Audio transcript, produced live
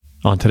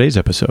on today's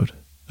episode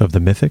of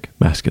The Mythic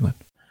Masculine.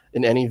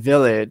 In any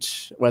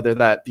village, whether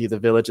that be the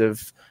village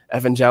of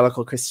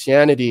evangelical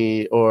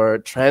Christianity or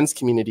trans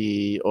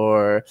community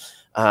or,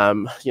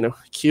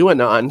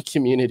 QAnon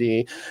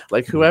community,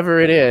 like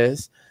whoever it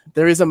is,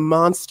 there is a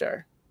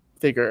monster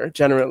figure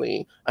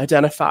generally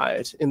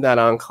identified in that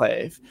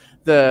enclave.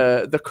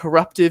 The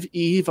corruptive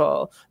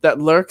evil that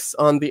lurks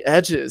on the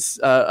edges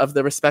of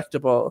the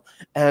respectable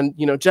and,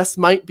 just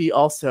might be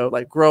also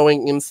like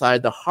growing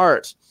inside the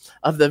heart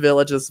of the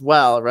village as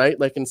well, right?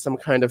 Like in some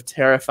kind of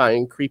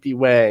terrifying, creepy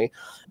way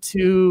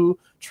to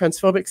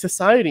transphobic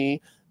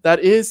society that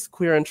is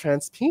queer and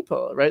trans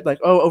people, right? Like,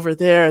 oh, over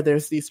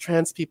there's these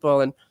trans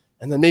people and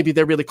then maybe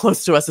they're really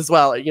close to us as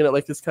well,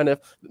 like this kind of,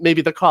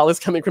 maybe the call is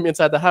coming from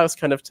inside the house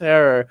kind of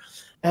terror.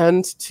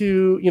 And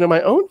to,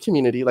 my own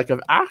community, like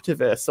of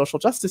activists, social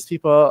justice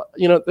people,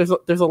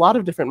 there's a lot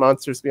of different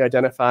monsters we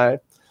identify.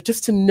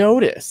 Just to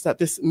notice that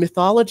this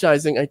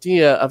mythologizing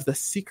idea of the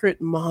secret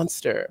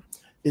monster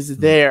is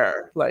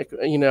there,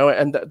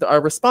 and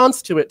our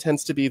response to it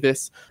tends to be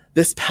this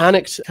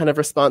panicked kind of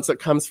response that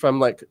comes from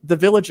like the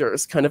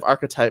villagers kind of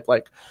archetype,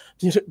 like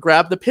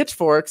grab the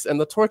pitchforks and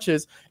the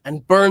torches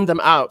and burn them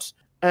out.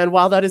 And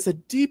while that is a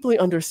deeply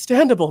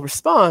understandable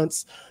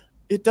response,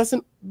 it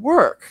doesn't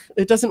work.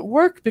 It doesn't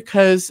work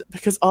because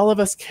all of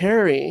us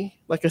carry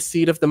like a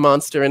seed of the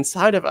monster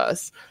inside of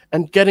us,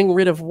 and getting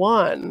rid of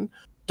one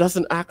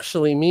doesn't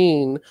actually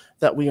mean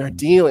that we are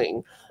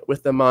dealing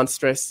with the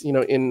monstrous,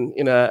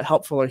 in a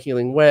helpful or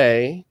healing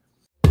way.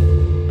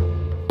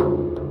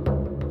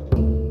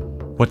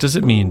 What does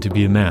it mean to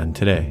be a man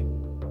today?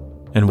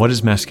 And what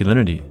is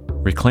masculinity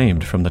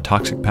reclaimed from the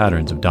toxic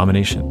patterns of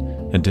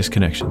domination and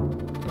disconnection?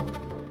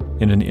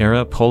 In an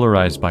era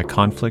polarized by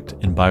conflict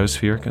and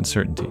biospheric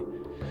uncertainty,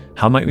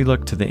 how might we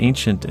look to the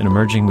ancient and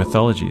emerging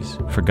mythologies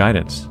for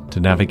guidance to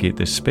navigate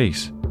this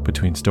space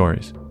between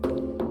stories?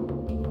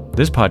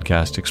 This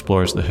podcast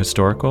explores the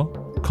historical,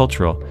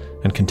 cultural,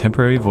 and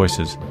contemporary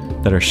voices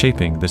that are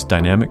shaping this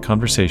dynamic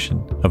conversation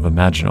of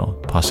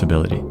imaginal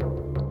possibility.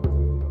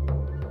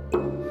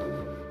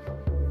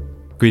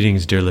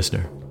 Greetings, dear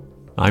listener.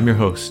 I'm your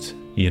host,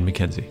 Ian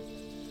McKenzie.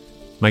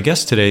 My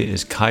guest today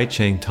is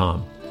Cheng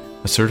Thom,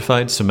 a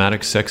certified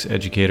somatic sex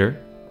educator,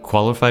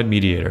 qualified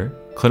mediator,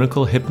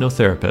 clinical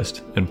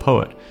hypnotherapist, and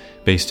poet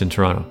based in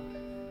Toronto.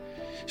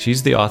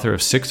 She's the author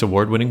of 6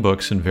 award-winning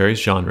books in various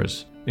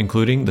genres,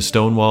 including the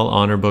Stonewall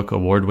Honor Book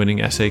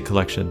award-winning essay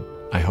collection,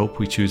 I Hope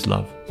We Choose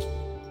Love.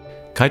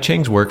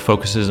 Cheng's work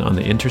focuses on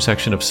the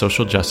intersection of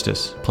social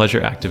justice,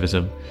 pleasure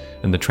activism,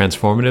 and the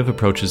transformative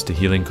approaches to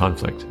healing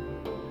conflict.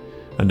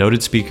 A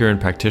noted speaker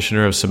and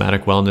practitioner of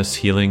somatic wellness,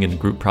 healing, and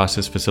group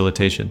process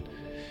facilitation,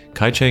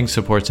 Cheng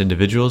supports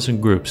individuals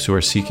and groups who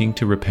are seeking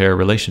to repair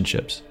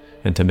relationships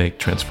and to make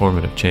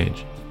transformative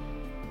change.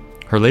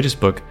 Her latest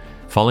book,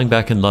 Falling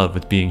Back in Love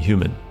with Being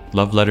Human,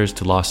 Love Letters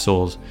to Lost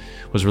Souls,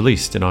 was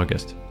released in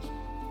August.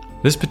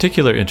 This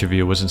particular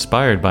interview was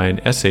inspired by an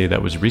essay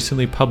that was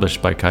recently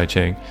published by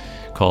Cheng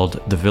called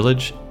The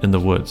Village in the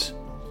Woods.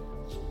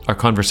 Our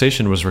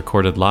conversation was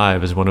recorded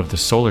live as one of the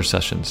solar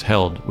sessions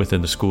held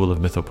within the School of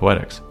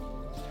Mythopoetics.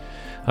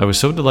 I was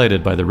so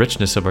delighted by the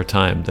richness of our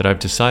time that I've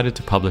decided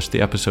to publish the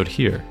episode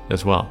here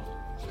as well.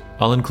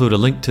 I'll include a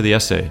link to the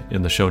essay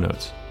in the show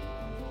notes.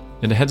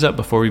 And a heads up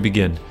before we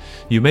begin,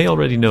 you may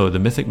already know the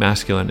Mythic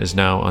Masculine is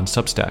now on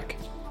Substack.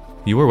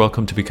 You are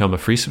welcome to become a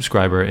free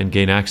subscriber and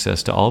gain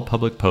access to all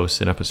public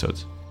posts and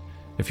episodes.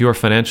 If you are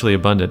financially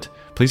abundant,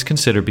 please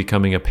consider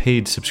becoming a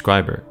paid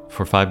subscriber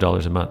for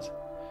 $5 a month.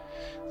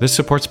 This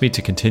supports me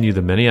to continue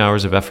the many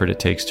hours of effort it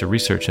takes to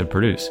research and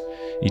produce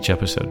each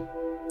episode.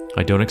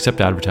 I don't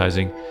accept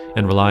advertising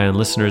and rely on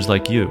listeners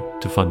like you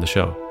to fund the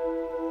show.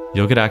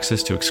 You'll get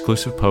access to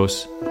exclusive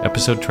posts,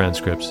 episode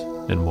transcripts,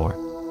 and more.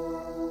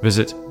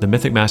 Visit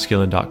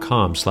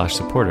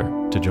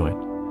themythicmasculine.com/supporter to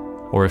join.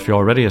 Or if you're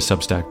already a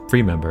Substack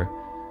free member,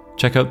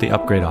 check out the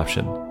upgrade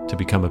option to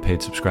become a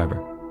paid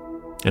subscriber.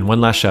 And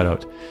one last shout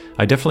out.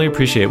 I definitely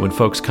appreciate when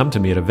folks come to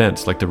me at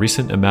events like the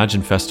recent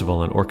Imagine Festival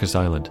on Orcas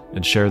Island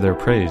and share their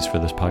praise for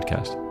this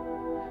podcast.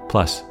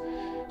 Plus,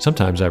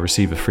 sometimes I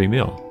receive a free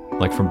meal,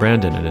 like from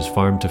Brandon and his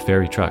farm to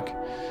ferry truck,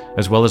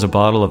 as well as a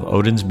bottle of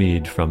Odin's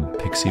Mead from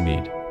Pixie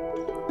Mead.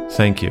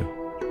 Thank you.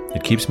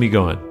 It keeps me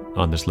going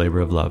on this labor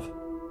of love.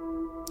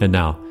 And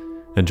now,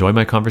 enjoy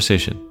my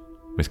conversation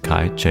with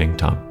Cheng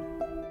Thom.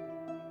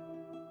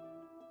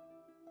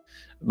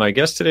 My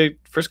guest today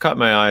first caught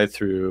my eye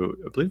through,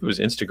 I believe it was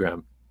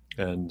Instagram,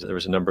 and there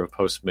was a number of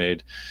posts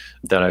made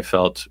that I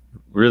felt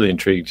really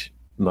intrigued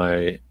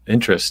my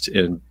interest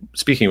in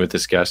speaking with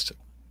this guest,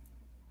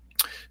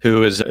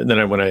 who is, and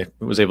then when I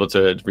was able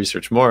to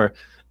research more,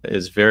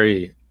 is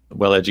very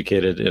well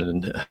educated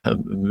in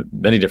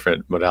many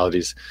different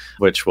modalities,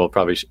 which we'll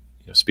probably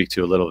speak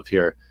to a little bit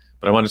here.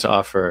 But I wanted to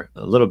offer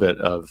a little bit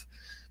of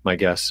my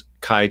guest,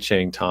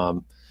 Cheng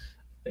Thom,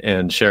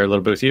 and share a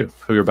little bit with you,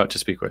 who you're about to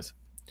speak with.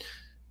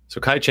 So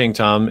Cheng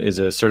Thom is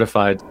a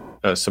certified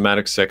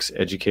somatic sex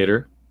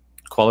educator,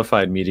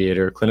 qualified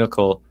mediator,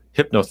 clinical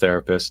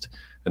hypnotherapist,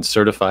 and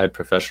certified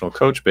professional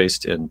coach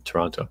based in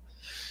Toronto.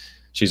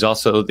 She's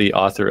also the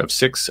author of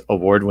 6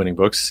 award-winning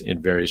books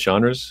in various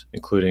genres,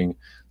 including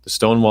the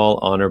Stonewall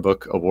Honor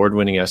Book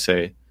award-winning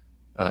essay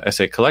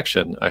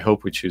collection, I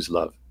Hope We Choose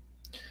Love.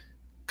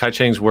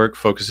 Kai-Cheng's work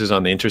focuses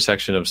on the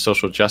intersection of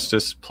social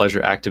justice,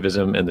 pleasure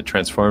activism, and the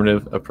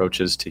transformative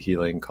approaches to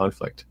healing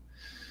conflict.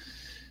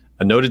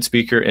 A noted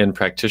speaker and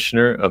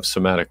practitioner of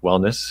somatic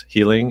wellness,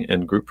 healing,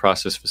 and group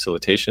process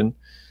facilitation,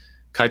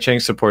 Kai-Cheng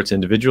supports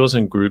individuals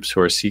and groups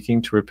who are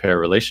seeking to repair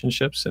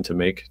relationships and to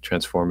make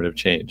transformative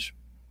change.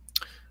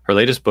 Her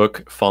latest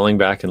book, Falling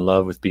Back in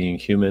Love with Being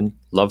Human,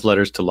 Love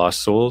Letters to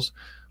Lost Souls,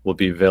 will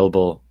be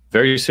available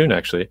very soon,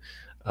 actually,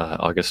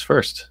 August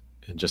 1st,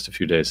 in just a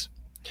few days.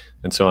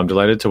 And so I'm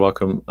delighted to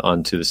welcome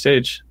onto the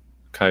stage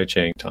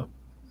Kai-Cheng Thom.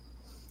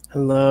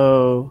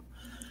 Hello.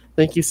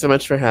 Thank you so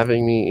much for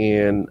having me,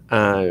 Ian.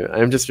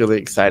 I'm just really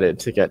excited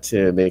to get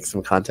to make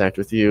some contact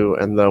with you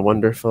and the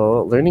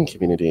wonderful learning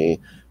community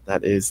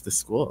that is the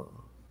school.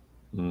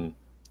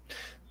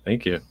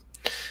 Thank you.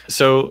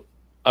 So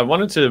I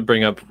wanted to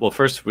bring up, well,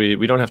 first, we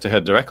don't have to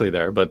head directly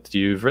there, but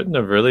you've written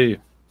a really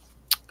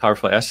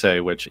powerful essay,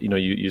 which,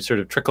 you sort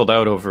of trickled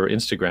out over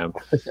Instagram.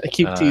 I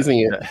keep teasing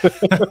you.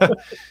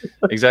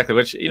 Exactly.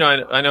 Which,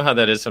 I know how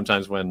that is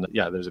sometimes when,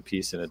 there's a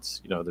piece and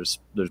it's,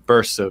 there's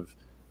bursts of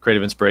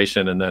creative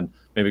inspiration and then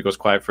maybe it goes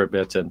quiet for a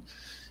bit. And,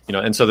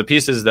 and so the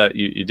pieces that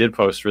you did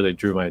post really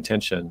drew my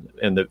attention.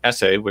 And the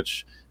essay,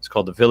 which is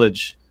called The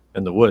Village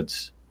and the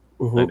Woods,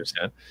 I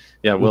understand.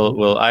 Yeah.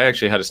 Well, I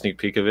actually had a sneak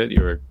peek of it.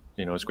 You were,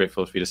 I was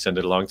grateful for you to send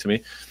it along to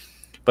me,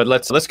 but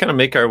let's kind of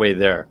make our way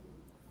there,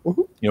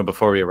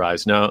 before we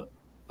arise. Now,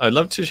 I'd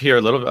love to hear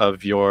a little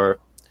of your,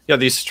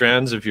 these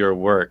strands of your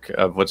work,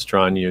 of what's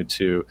drawn you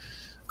to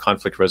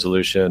conflict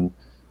resolution,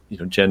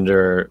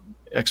 gender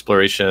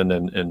exploration,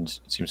 and it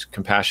seems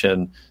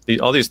compassion.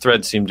 All these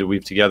threads seem to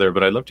weave together,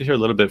 but I'd love to hear a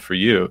little bit for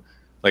you,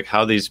 like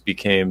how these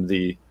became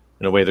in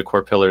a way, the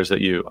core pillars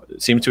that you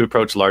seem to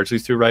approach largely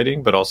through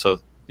writing, but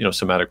also,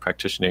 somatic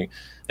practicing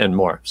and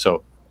more.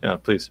 So,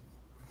 please.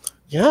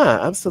 Yeah,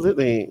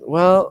 absolutely.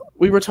 Well,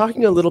 we were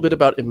talking a little bit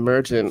about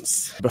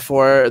emergence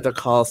before the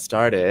call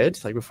started,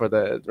 like before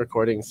the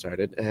recording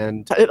started,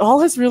 and it all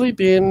has really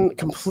been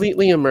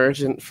completely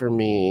emergent for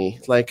me.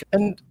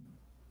 And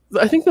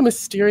I think the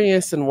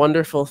mysterious and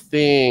wonderful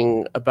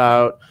thing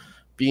about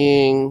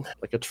being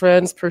like a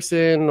trans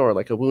person or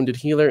like a wounded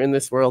healer in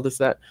this world is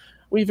that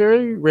we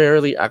very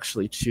rarely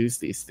actually choose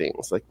these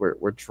things. Like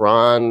we're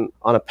drawn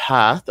on a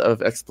path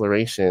of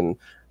exploration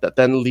that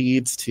then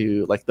leads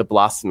to like the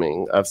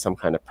blossoming of some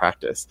kind of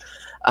practice,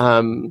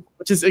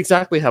 which is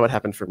exactly how it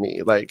happened for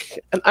me.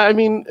 And I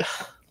mean,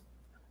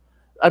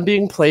 I'm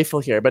being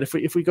playful here, but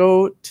if we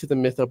go to the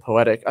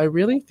mythopoetic, I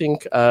really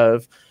think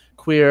of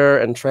queer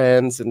and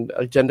trans and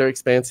gender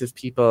expansive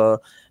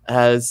people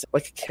as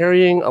like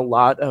carrying a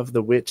lot of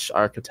the witch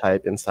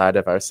archetype inside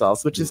of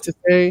ourselves, which is to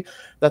say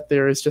that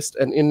there is just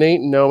an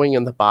innate knowing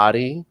in the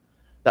body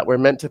that we're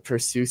meant to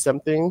pursue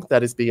something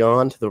that is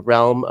beyond the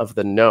realm of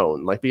the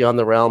known, like beyond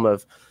the realm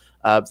of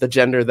the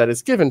gender that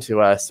is given to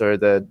us or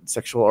the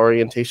sexual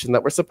orientation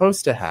that we're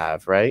supposed to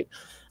have, right?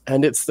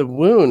 And it's the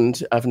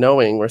wound of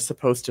knowing we're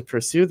supposed to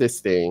pursue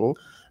this thing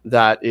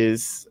that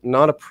is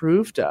not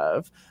approved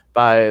of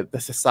by the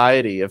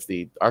society of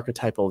the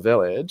archetypal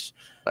village.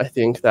 I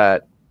think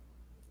that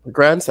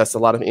grants us a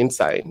lot of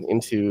insight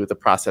into the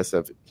process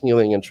of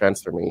healing and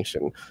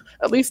transformation.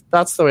 At least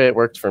that's the way it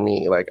worked for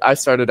me. Like I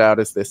started out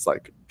as this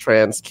like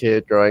trans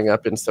kid growing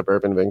up in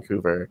suburban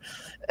Vancouver,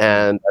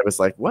 and I was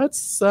like,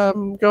 what's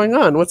going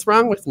on? What's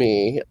wrong with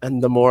me?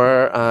 And the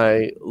more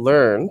I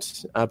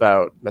learned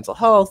about mental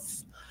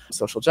health,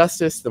 social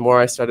justice, the more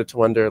I started to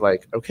wonder,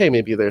 like, okay,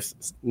 maybe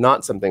there's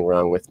not something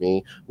wrong with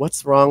me.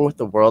 What's wrong with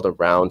the world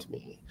around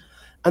me?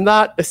 And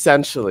that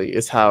essentially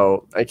is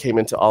how I came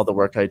into all the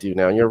work I do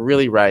now. And you're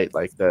really right.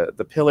 Like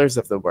the pillars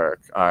of the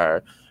work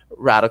are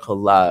radical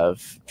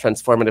love,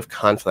 transformative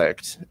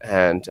conflict,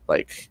 and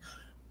like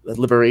the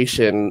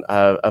liberation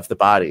of the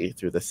body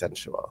through the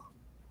sensual.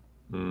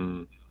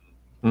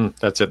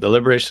 That's it. The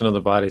liberation of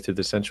the body through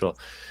the sensual.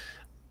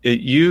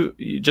 You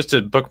just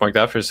to bookmark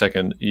that for a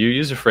second, you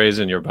use a phrase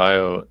in your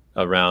bio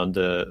around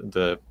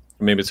the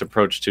maybe its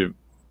approach to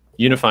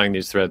unifying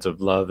these threads of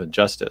love and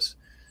justice.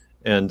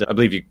 And I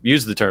believe you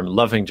use the term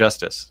loving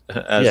justice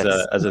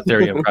as a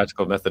theory and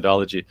practical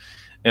methodology.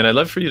 And I'd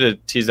love for you to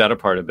tease that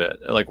apart a bit.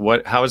 Like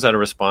how is that a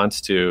response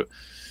to,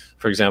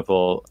 for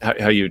example,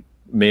 how you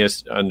may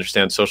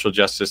understand social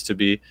justice to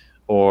be,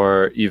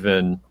 or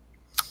even,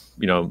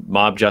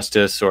 mob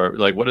justice, or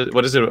like what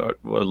is it, a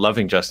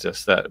loving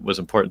justice that was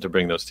important to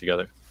bring those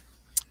together?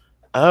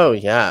 Oh,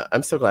 yeah.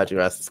 I'm so glad you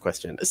asked this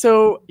question.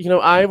 So,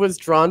 I was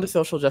drawn to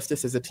social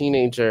justice as a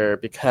teenager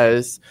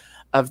because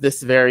of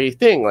this very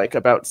thing, like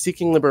about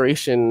seeking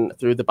liberation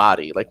through the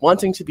body, like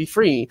wanting to be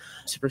free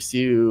to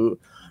pursue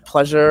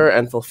pleasure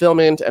and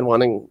fulfillment and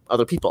wanting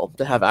other people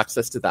to have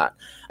access to that.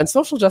 And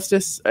social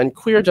justice and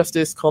queer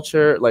justice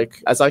culture,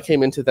 like as I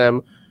came into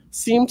them,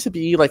 seemed to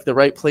be like the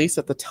right place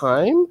at the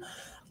time.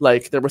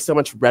 Like there was so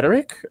much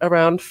rhetoric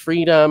around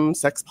freedom,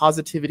 sex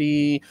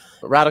positivity,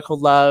 radical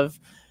love.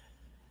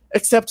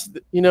 Except,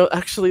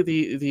 actually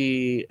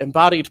the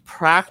embodied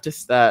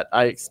practice that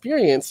I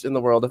experienced in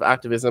the world of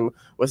activism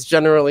was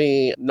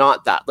generally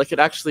not that. Like, it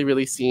actually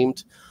really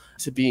seemed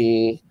to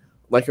be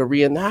like a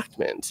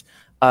reenactment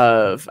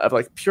of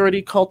like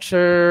purity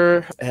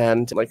culture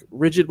and like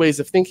rigid ways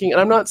of thinking.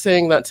 And I'm not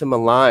saying that to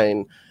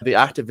malign the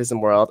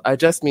activism world. I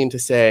just mean to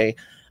say,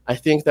 I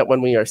think that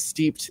when we are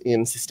steeped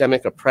in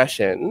systemic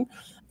oppression,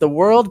 the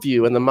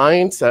worldview and the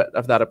mindset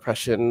of that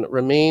oppression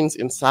remains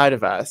inside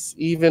of us,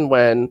 even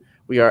when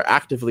we are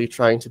actively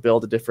trying to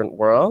build a different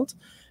world.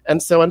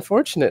 And so,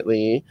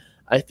 unfortunately,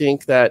 I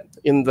think that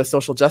in the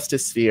social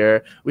justice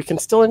sphere, we can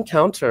still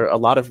encounter a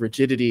lot of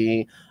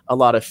rigidity, a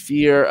lot of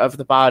fear of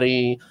the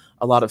body,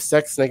 a lot of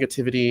sex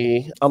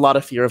negativity, a lot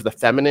of fear of the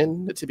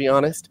feminine, to be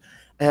honest.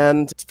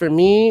 And for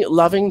me,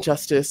 loving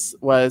justice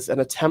was an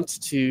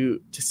attempt to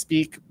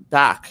speak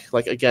back,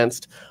 like,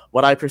 against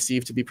what I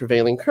perceive to be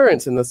prevailing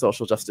currents in the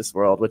social justice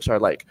world, which are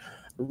like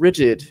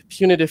rigid,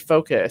 punitive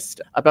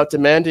focused, about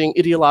demanding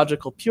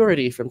ideological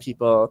purity from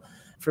people.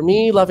 For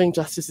me, loving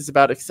justice is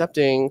about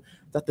accepting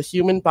that the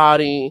human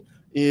body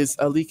is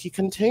a leaky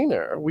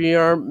container. We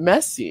are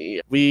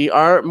messy. We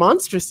are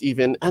monstrous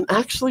even. And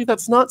actually,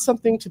 that's not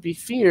something to be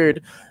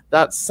feared.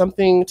 That's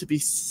something to be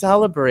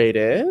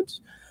celebrated.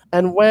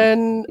 And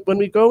when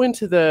we go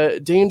into the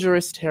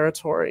dangerous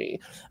territory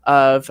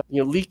of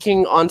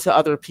leaking onto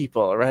other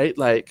people, right?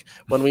 Like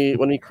when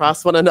we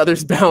cross one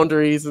another's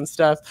boundaries and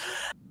stuff,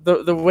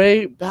 the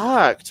way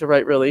back to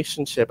right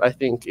relationship, I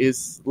think,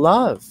 is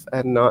love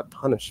and not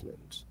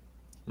punishment.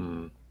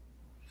 Mm.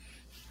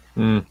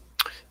 Mm.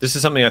 This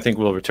is something I think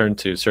we'll return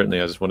to, certainly,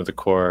 as one of the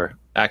core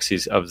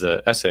axes of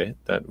the essay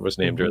that was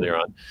named earlier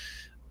on.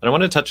 And I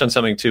want to touch on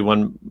something too.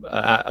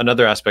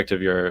 Another aspect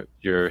of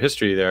your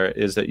history there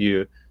is that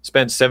you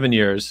spent 7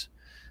 years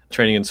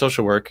training in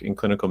social work in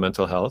clinical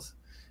mental health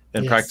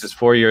and practiced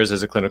 4 years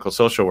as a clinical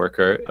social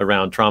worker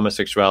around trauma,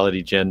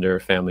 sexuality, gender,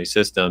 family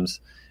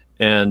systems.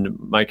 And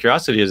my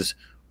curiosity is,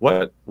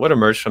 what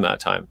emerged from that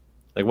time?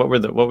 Like,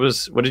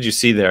 what did you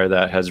see there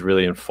that has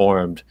really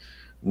informed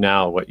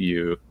now what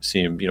you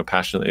seem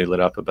passionately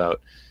lit up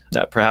about,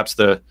 that perhaps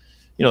the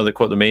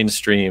quote the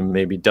mainstream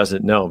maybe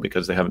doesn't know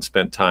because they haven't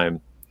spent time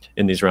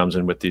in these realms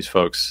and with these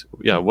folks?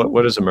 Yeah,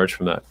 what has emerged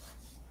from that?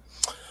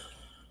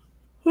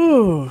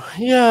 Ooh,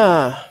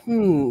 yeah.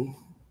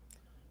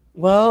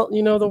 Well,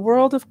 the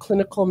world of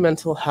clinical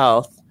mental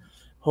health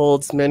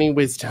holds many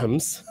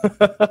wisdoms,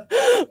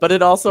 but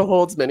it also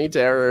holds many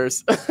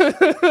terrors.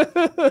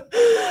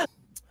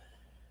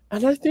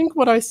 And I think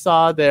what I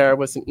saw there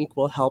was an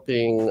equal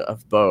helping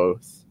of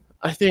both.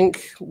 I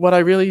think what I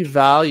really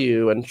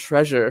value and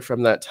treasure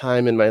from that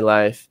time in my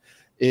life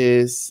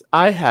is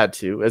I had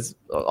to, as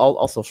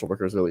all social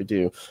workers really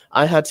do,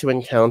 I had to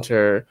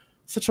encounter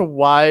such a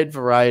wide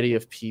variety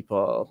of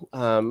people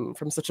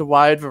from such a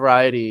wide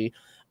variety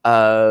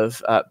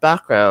of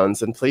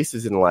backgrounds and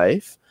places in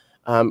life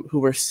who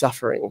were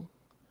suffering.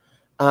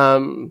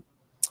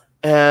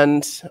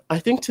 And I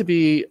think to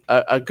be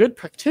a good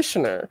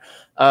practitioner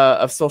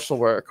of social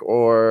work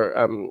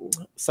or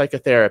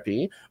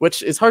psychotherapy,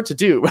 which is hard to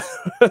do,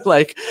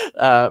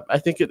 I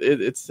think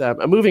it's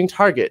a moving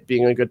target,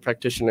 being a good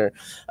practitioner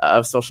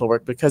of social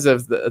work, because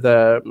of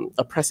the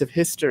oppressive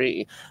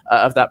history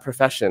of that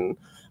profession.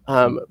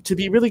 To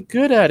be really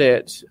good at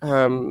it,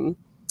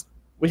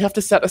 we have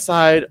to set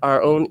aside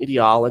our own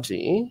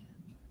ideology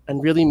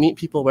and really meet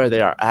people where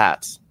they are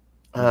at.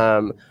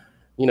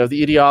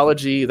 The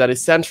ideology that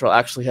is central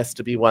actually has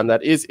to be one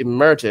that is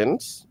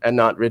emergent and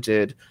not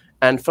rigid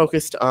and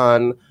focused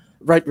on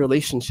right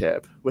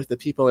relationship with the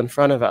people in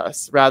front of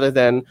us, rather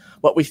than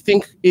what we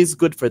think is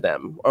good for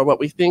them or what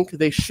we think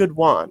they should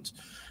want.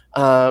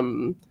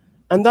 And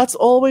that's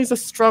always a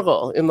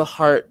struggle in the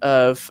heart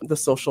of the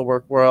social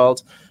work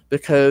world,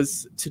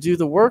 because to do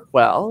the work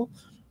well,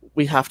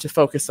 we have to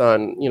focus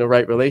on,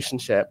 right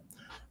relationship.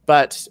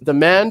 But the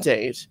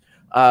mandate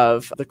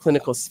of the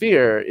clinical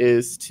sphere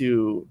is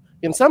to,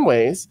 in some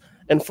ways,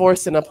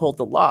 enforce and uphold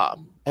the law.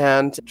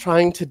 And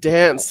trying to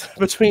dance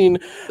between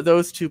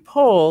those two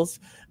poles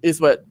is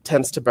what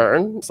tends to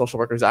burn social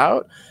workers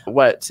out,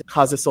 what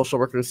causes social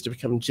workers to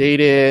become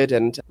jaded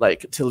and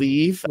to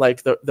leave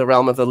the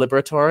realm of the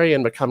liberatory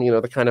and become,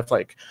 the kind of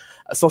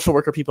a social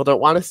worker people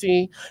don't want to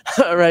see,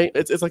 right?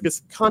 It's like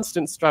this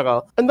constant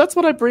struggle. And that's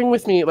what I bring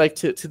with me,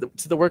 to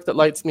the work that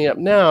lights me up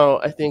now,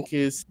 I think,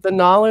 is the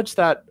knowledge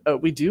that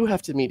we do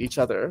have to meet each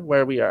other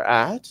where we are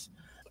at,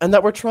 and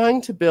that we're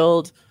trying to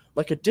build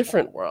a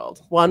different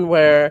world, one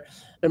where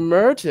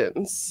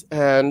emergence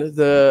and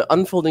the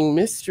unfolding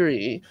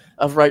mystery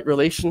of right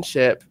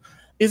relationship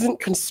isn't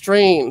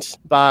constrained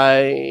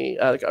by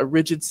a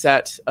rigid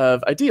set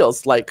of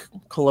ideals like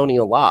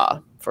colonial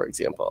law, for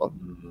example.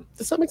 Mm-hmm.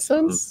 Does that make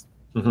sense?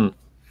 Mm-hmm.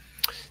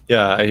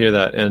 Yeah, I hear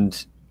that.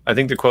 And I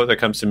think the quote that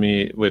comes to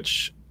me,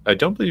 which I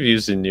don't believe you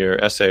used in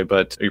your essay,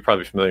 but you're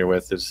probably familiar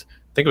with, is,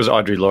 I think it was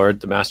Audre Lorde,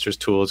 "The master's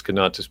tools could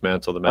not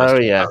dismantle the master's power."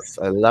 Oh, yes.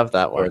 I love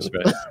that one.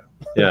 Right?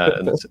 Yeah.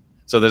 And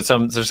so there's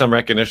some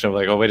recognition of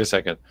oh, wait a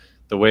second.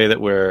 The way that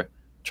we're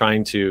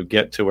trying to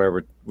get to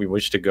where we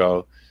wish to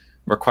go,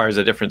 requires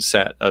a different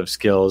set of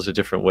skills, a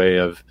different way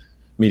of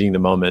meeting the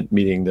moment,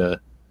 meeting the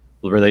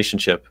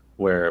relationship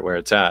where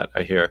it's at,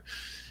 I hear.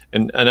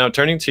 And now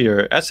turning to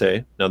your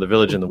essay, now The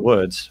Village in the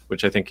Woods,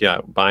 which I think,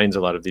 binds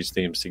a lot of these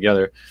themes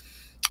together.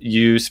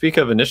 You speak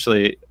of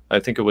initially, I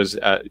think it was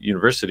at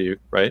university,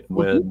 right?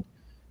 When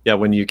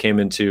you came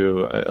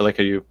into, like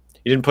you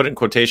didn't put it in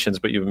quotations,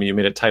 but you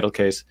made a title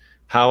case,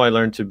 How I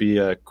Learned to Be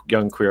a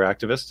Young Queer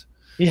Activist.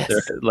 Yes.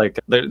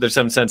 There's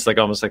some sense like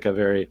almost like a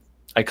very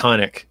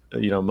iconic,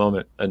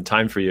 moment and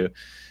time for you.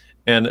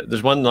 And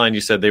there's one line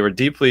you said, they were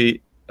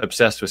deeply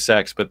obsessed with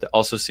sex, but they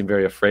also seemed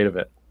very afraid of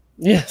it.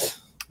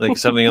 Yes. Like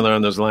something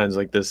along those lines,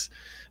 like this,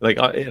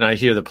 and I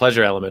hear the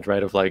pleasure element,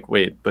 right? Of like,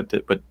 wait, but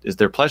is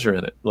there pleasure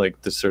in it?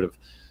 Like this sort of,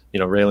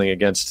 railing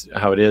against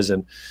how it is.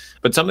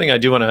 But something I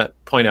do want to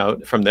point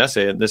out from the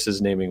essay, and this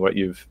is naming what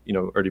you've,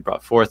 already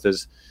brought forth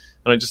is,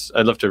 and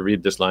I'd love to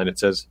read this line. It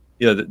says,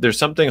 there's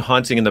something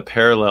haunting in the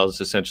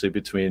parallels essentially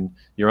between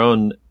your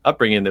own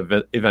upbringing in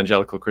the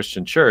evangelical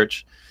Christian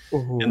church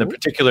and the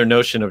particular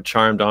notion of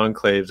charmed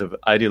enclaves of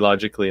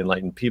ideologically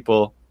enlightened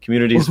people,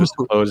 communities with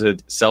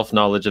supposed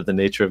self-knowledge of the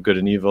nature of good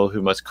and evil,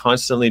 who must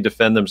constantly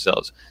defend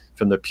themselves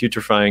from the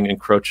putrefying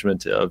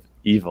encroachment of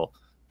evil.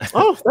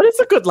 Oh, that is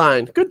a good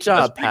line. Good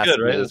job, That's pretty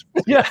good,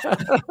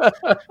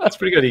 right? That's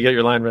pretty good. You get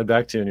your line read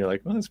back to you and you're like,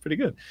 well, that's pretty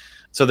good.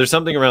 So there's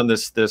something around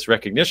this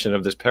recognition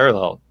of this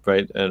parallel,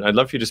 right? And I'd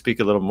love for you to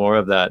speak a little more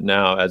of that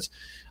now, as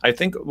I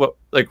think what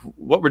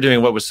we're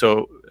doing, what was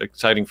so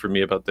exciting for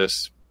me about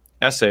this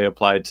essay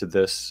applied to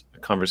this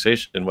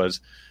conversation was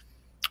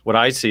what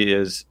I see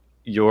is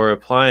you're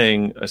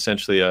applying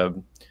essentially a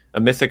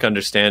mythic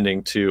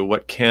understanding to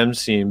what can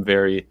seem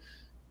very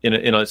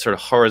in a sort of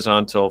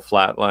horizontal,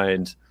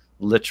 flatlined,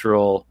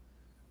 literal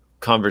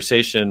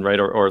conversation, right?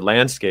 Or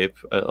landscape,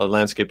 a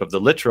landscape of the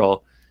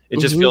literal. It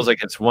just feels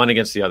like it's one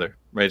against the other,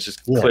 right? It's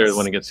just clear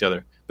one against the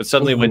other. But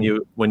suddenly when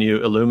you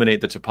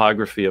illuminate the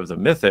topography of the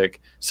mythic,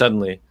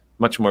 suddenly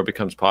much more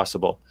becomes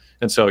possible.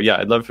 And so,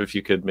 I'd love if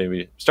you could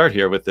maybe start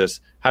here with this.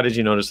 How did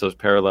you notice those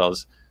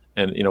parallels?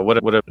 And, what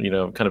a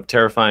kind of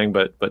terrifying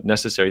but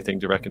necessary thing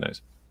to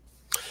recognize.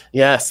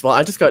 Yes. Well,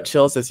 I just got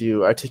chills as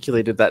you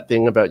articulated that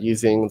thing about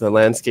using the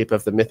landscape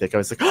of the mythic. I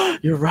was like, oh,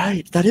 you're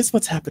right. That is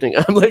what's happening.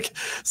 I'm like,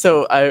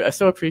 so I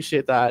so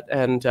appreciate that.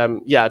 And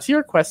to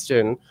your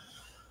question,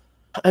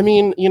 I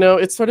mean,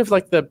 it's sort of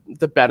like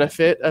the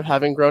benefit of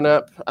having grown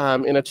up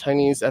in a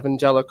Chinese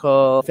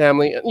evangelical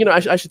family.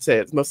 I should say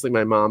it's mostly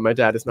my mom. My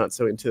dad is not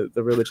so into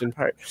the religion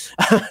part.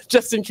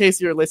 Just in case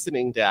you're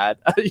listening, Dad.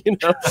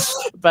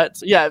 But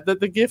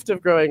the gift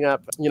of growing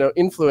up,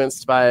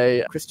 influenced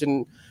by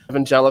Christian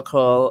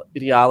evangelical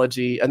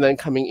ideology and then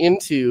coming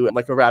into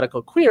like a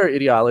radical queer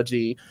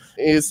ideology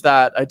is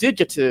that I did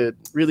get to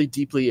really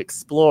deeply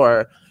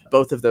explore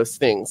both of those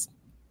things.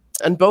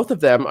 And both of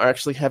them are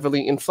actually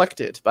heavily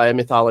inflected by a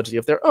mythology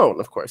of their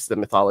own. Of course, the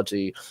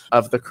mythology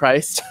of the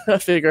Christ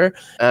figure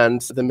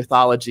and the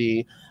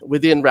mythology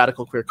within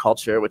radical queer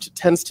culture, which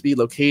tends to be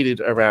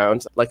located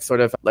around like sort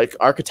of like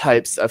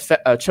archetypes of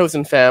a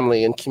chosen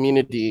family and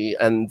community,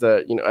 and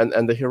the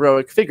and the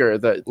heroic figure,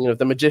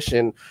 the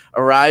magician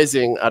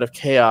arising out of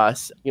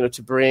chaos,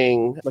 to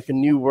bring like a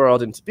new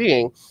world into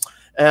being.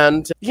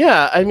 And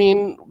I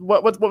mean,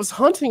 what was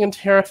haunting and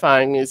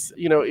terrifying is,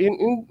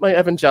 in my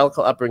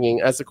evangelical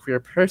upbringing as a queer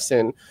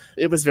person,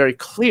 it was very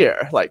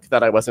clear, like,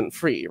 that I wasn't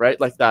free, right?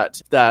 Like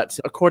that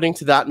according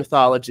to that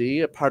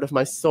mythology, a part of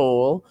my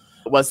soul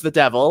was the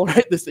devil,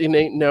 right? This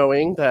innate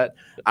knowing that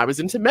I was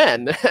into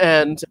men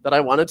and that I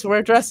wanted to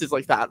wear dresses,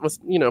 like that was,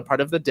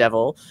 part of the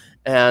devil.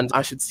 And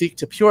I should seek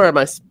to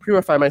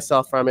purify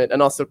myself from it,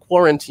 and also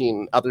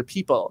quarantine other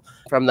people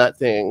from that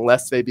thing,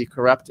 lest they be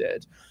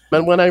corrupted.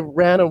 And when I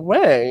ran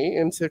away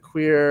into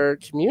queer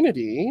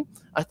community,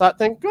 I thought,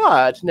 thank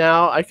God,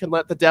 now I can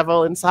let the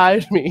devil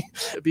inside me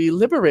be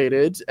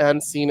liberated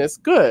and seen as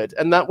good.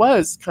 And that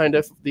was kind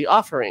of the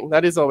offering.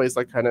 That is always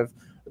like kind of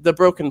the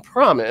broken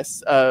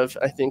promise of,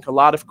 I think, a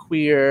lot of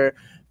queer,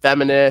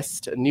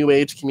 feminist, new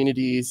age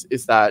communities,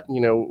 is that,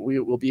 we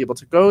will be able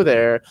to go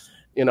there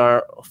in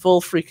our full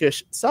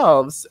freakish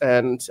selves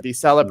and be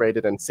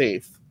celebrated and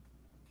safe.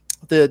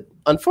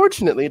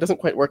 Unfortunately, it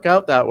doesn't quite work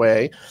out that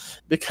way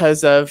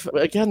because of,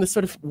 again, this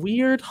sort of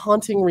weird,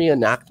 haunting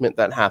reenactment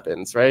that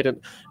happens, right? And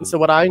so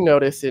what I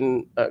notice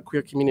in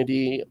queer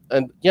community,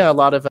 and a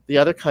lot of the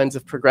other kinds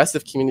of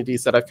progressive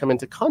communities that I've come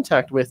into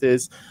contact with,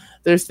 is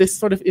there's this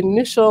sort of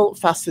initial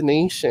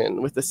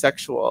fascination with the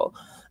sexual,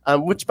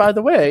 which, by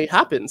the way,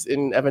 happens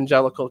in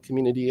evangelical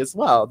community as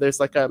well. There's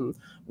like,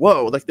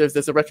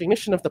 there's a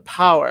recognition of the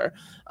power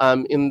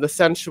in the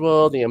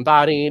sensual, the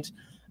embodied,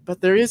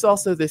 but there is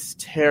also this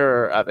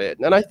terror of it.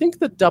 And I think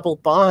the double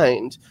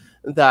bind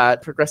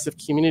that progressive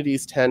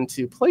communities tend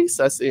to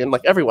place us in,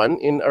 like everyone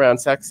in around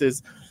sex,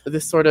 is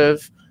this sort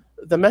of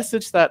the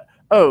message that,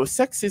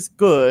 sex is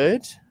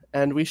good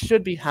and we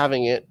should be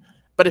having it.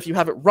 But if you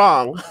have it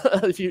wrong,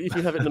 if you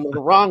have it in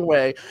the wrong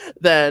way,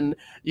 then,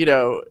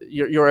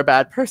 you're a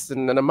bad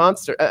person and a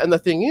monster. And the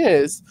thing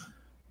is,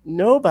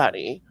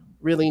 nobody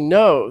really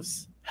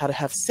knows how to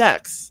have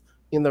sex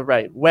in the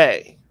right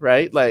way,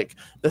 right? Like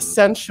the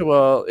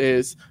sensual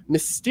is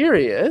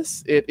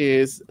mysterious, it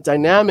is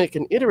dynamic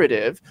and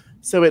iterative,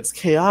 so it's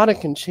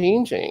chaotic and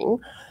changing,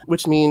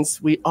 which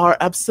means we are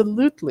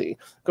absolutely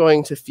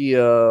going to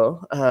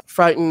feel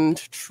frightened,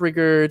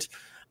 triggered,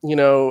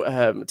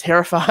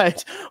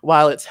 terrified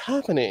while it's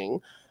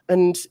happening.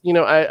 And,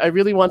 I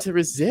really want to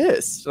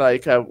resist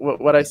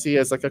what I see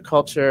as like a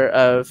culture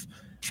of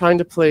trying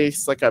to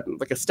place like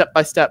a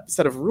step-by-step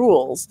set of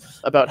rules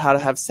about how to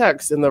have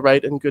sex in the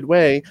right and good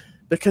way,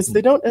 because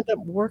they don't end up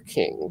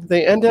working.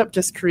 They end up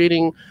just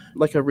creating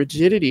like a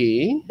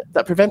rigidity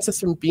that prevents us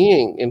from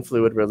being in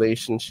fluid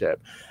relationship.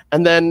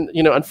 And then,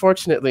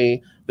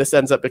 unfortunately, this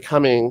ends up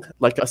becoming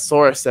like a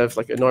source of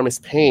like enormous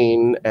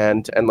pain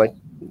and like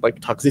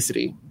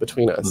toxicity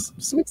between us.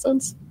 Does that make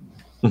sense?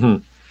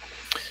 Mm-hmm.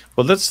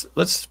 Well,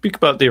 let's speak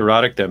about the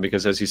erotic then,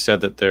 because as you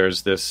said, that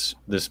there's this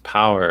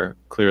power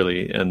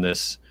clearly, and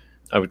this,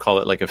 I would call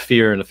it like a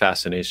fear and a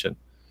fascination,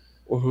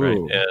 right?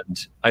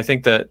 And I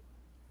think that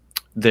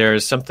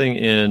there's something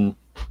in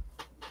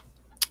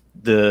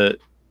the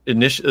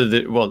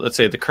let's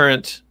say the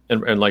current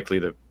and likely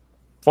the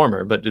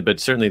former, but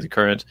certainly the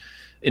current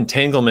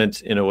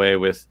entanglement in a way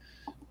with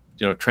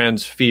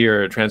trans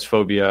fear,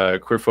 transphobia,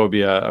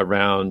 queerphobia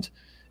around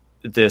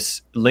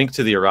this link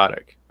to the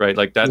erotic, right?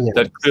 Like that, yes.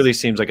 That clearly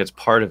seems like it's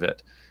part of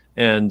it.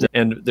 And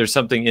there's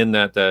something in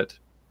that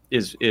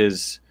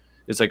is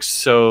like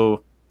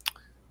so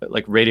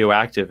like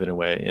radioactive in a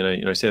way.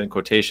 And I say that in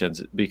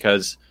quotations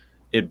because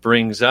it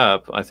brings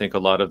up, I think, a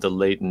lot of the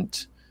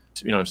latent,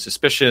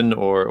 suspicion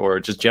or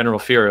just general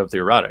fear of the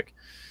erotic,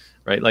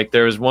 right? Like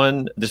there was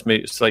one, this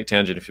may slight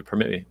tangent if you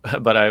permit me,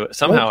 but I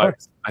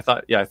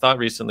thought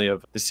recently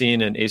of the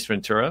scene in Ace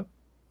Ventura,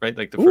 right?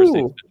 Like the first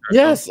Ace Ventura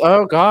yes. film.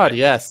 Oh God,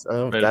 yes.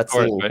 Oh, right, that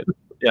scene. Right?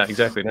 Yeah,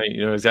 exactly. Now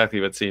you know exactly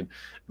what scene.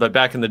 But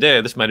back in the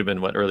day, this might have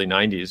been early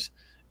 90s.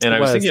 And I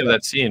was thinking of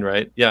that scene,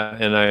 right? Yeah,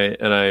 and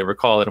I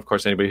recall it. Of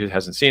course, anybody who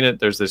hasn't seen it,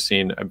 there's this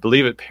scene. I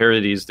believe it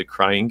parodies the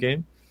Crying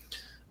Game,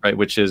 right?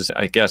 Which is,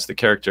 I guess,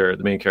 the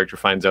main character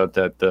finds out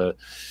that the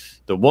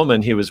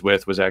woman he was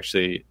with was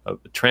actually a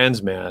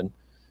trans man,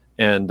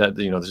 and that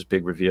this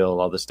big reveal,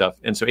 all this stuff.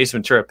 And so Ace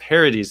Ventura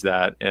parodies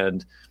that,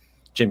 and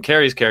Jim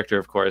Carrey's character,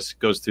 of course,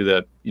 goes through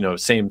the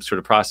same sort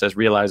of process,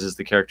 realizes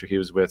the character he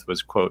was with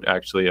was, quote,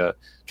 actually a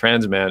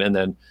trans man. And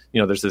then,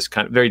 there's this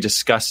kind of very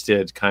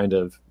disgusted kind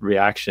of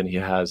reaction he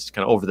has,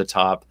 kind of over the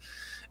top.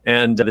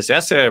 And this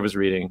essay I was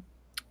reading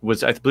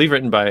was, I believe,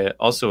 written by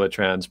also a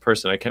trans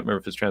person. I can't remember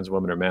if it's trans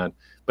woman or man,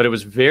 but it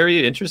was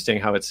very interesting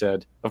how it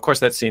said, of course,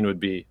 that scene would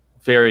be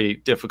very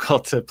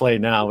difficult to play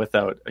now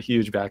without a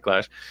huge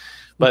backlash,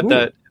 but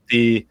that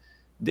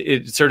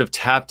it sort of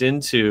tapped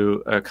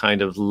into a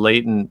kind of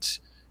latent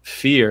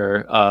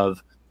fear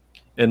of,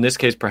 in this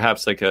case,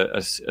 perhaps like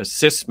a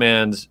cis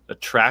man's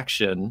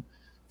attraction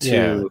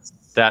to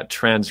that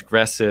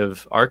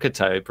transgressive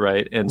archetype,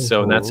 right? And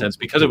so in that sense,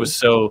 because it was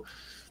so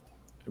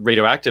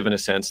radioactive in a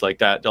sense, like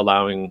that,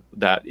 allowing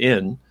that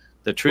in,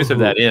 the truth of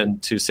that in,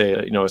 to say,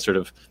 a sort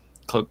of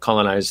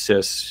colonized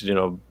cis,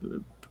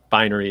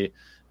 binary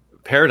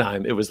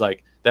paradigm, it was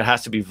like, that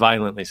has to be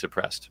violently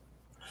suppressed.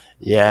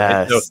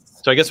 Yes.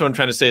 So I guess what I'm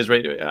trying to say is,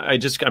 right,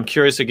 I'm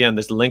curious again,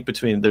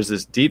 there's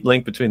this deep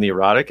link between the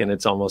erotic and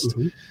it's almost,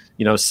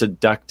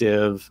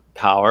 seductive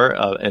power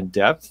and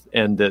depth,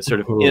 and the sort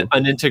of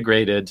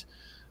unintegrated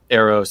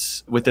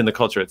eros within the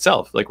culture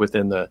itself, like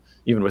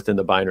even within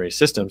the binary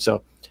system.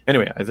 So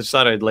anyway, I just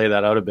thought I'd lay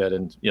that out a bit,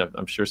 and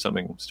I'm sure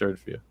something stirred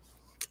for you.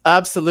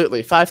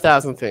 Absolutely.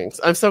 5,000 things.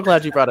 I'm so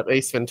glad you brought up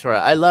Ace Ventura.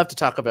 I love to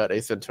talk about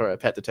Ace Ventura,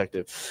 Pet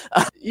Detective.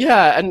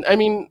 And I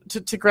mean,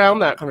 to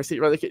ground that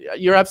conversation, right, like,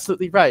 you're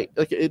absolutely right.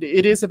 Like it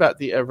is about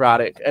the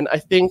erotic. And I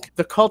think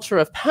the culture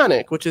of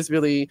panic, which is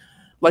really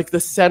like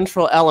the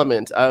central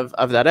element of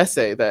that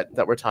essay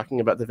that we're talking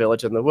about, The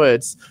Village in the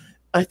Woods,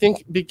 I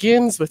think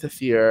begins with a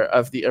fear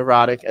of the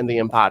erotic and the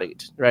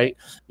embodied, right?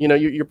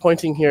 You're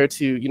pointing here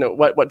to,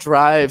 what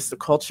drives the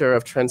culture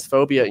of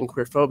transphobia and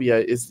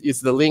queerphobia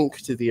is the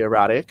link to the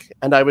erotic.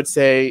 And I would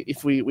say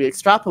if we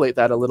extrapolate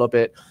that a little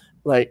bit,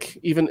 like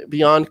even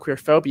beyond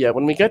queerphobia,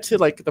 when we get to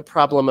like the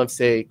problem of,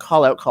 say,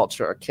 call out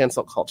culture or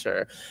cancel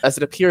culture, as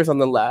it appears on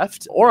the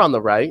left or on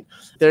the right,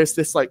 there's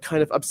this like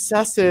kind of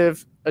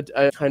obsessive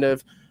kind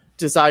of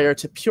desire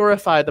to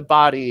purify the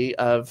body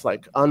of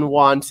like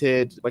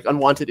unwanted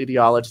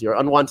ideology or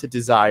unwanted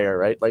desire,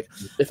 right? Like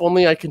if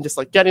only I can just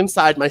like get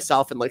inside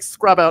myself and like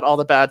scrub out all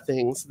the bad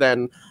things,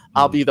 then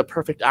I'll be the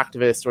perfect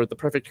activist or the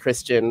perfect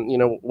Christian,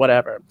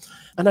 whatever.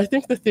 And I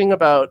think the thing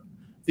about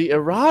the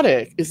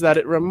erotic is that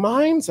it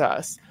reminds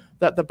us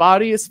that the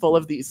body is full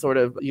of these sort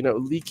of,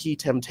 leaky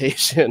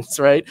temptations,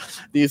 right?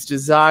 These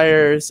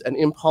desires and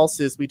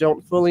impulses we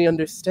don't fully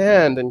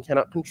understand and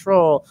cannot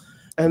control.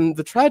 And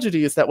the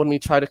tragedy is that when we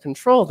try to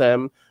control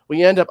them,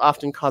 we end up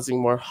often causing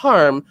more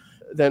harm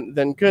than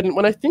good. And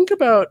when I think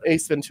about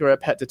Ace Ventura,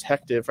 Pet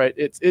Detective, right,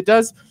 it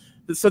does.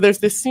 So there's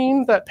this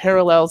scene that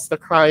parallels The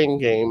Crying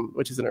Game,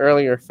 which is an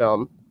earlier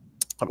film,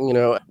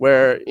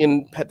 where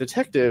in Pet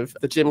Detective,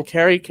 the Jim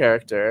Carrey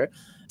character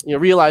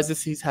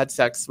realizes he's had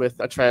sex with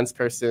a trans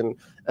person,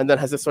 and then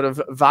has a sort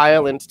of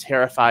violent,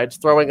 terrified,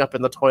 throwing up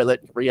in the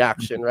toilet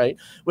reaction, right?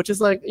 Which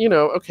is like,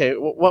 okay,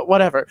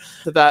 whatever.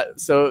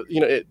 So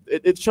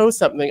it shows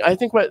something. I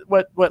think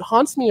what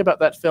haunts me about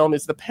that film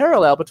is the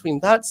parallel between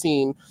that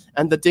scene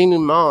and the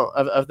denouement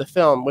of the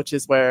film, which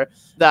is where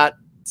that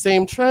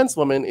same trans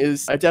woman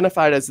is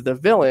identified as the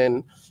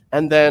villain,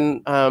 and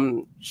then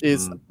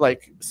is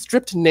like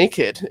stripped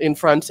naked in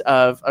front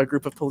of a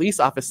group of police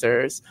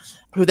officers,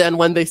 who then,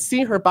 when they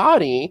see her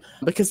body,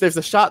 because there's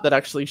a shot that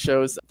actually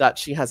shows that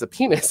she has a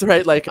penis,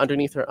 right, like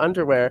underneath her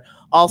underwear,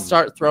 all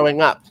start throwing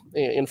up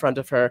in front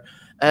of her.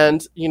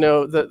 And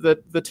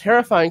the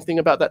terrifying thing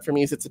about that for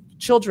me is it's a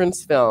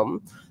children's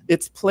film.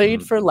 It's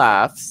played for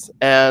laughs,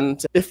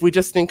 and if we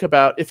just think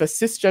about if a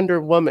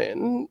cisgender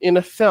woman in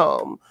a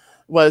film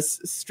was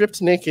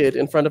stripped naked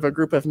in front of a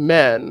group of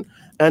men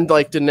and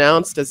like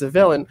denounced as a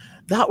villain,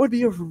 that would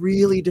be a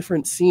really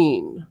different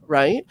scene,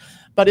 right?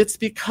 But it's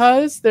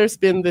because there's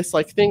been this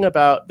like thing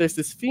about, there's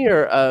this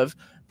fear of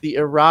the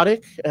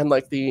erotic and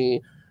like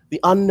the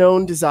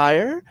unknown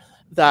desire,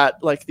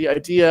 that like the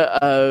idea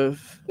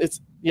of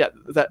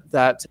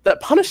that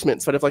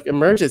punishment sort of like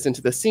emerges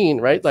into the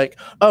scene, right? Like,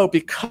 oh,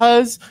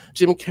 because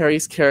Jim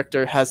Carrey's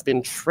character has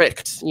been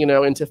tricked,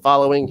 into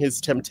following his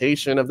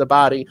temptation of the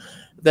body,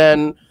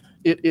 then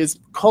it is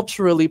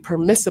culturally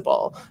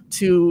permissible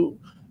to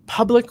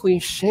publicly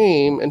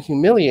shame and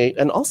humiliate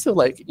and also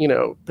like,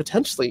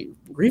 potentially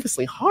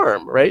grievously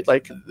harm, right?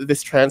 Like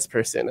this trans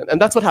person.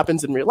 And that's what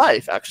happens in real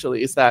life,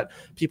 actually, is that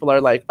people are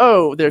like,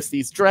 oh, there's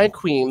these drag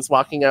queens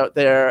walking out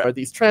there, or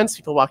these trans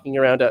people walking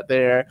around out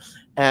there,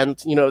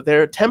 and,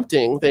 they're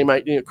tempting, they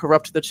might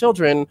corrupt the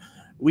children.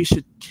 We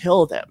should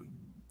kill them,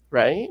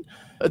 right?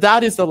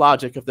 That is the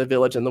logic of The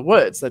Village in the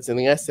Woods that's in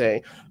the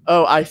essay.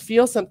 Oh, I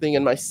feel something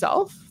in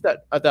myself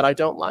that I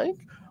don't like.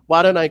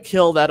 Why don't I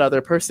kill that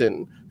other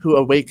person who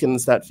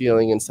awakens that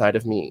feeling inside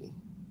of me?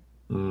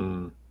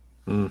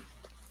 Thank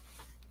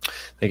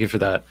you for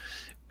that.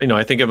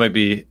 I think it might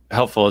be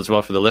helpful as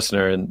well for the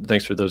listener, and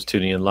thanks for those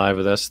tuning in live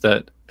with us,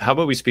 that how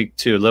about we speak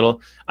to a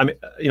little, I'm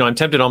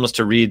tempted almost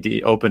to read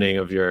the opening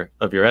of your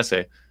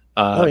essay.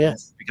 Oh,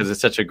 yes. Because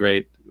it's such a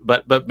great,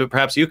 but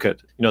perhaps you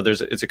could,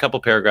 it's a couple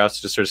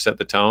paragraphs to sort of set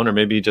the tone, or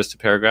maybe just a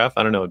paragraph.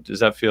 I don't know.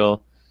 Does that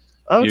feel,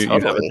 totally. You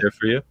have it there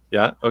for you?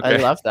 Yeah. Okay. I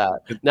love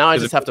that. Now I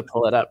just have to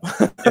pull it up.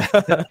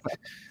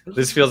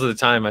 This feels at the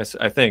time,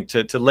 I think,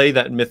 to lay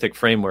that mythic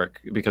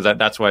framework, because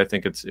that's why I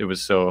think it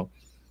was so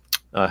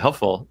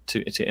helpful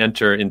to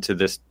enter into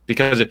this,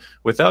 because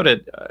without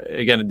it,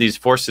 again, these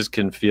forces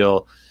can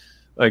feel,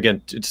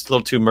 again, it's a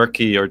little too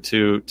murky or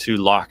too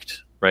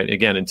locked, right?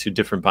 Again, into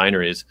different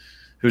binaries.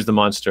 Who's the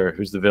monster?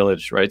 Who's the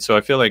village, right? So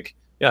I feel like,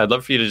 I'd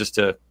love for you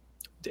to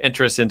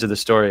enter us into the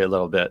story a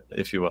little bit,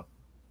 if you will.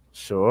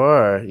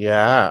 Sure.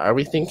 Yeah. Are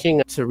we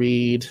thinking to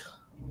read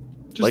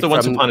just like the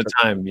Once Upon a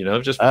Time,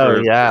 just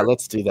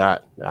let's do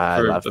that. I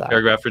love that.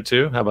 Paragraph or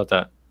two. How about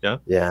that? Yeah.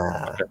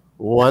 Yeah. Okay.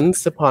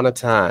 Once upon a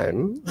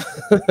time.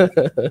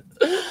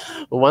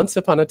 Once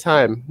upon a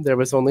time, there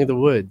was only the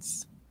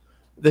woods.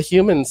 The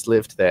humans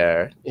lived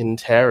there in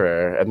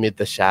terror amid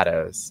the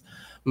shadows.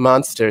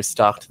 Monsters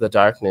stalked the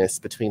darkness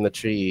between the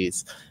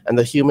trees, and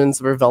the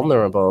humans were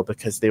vulnerable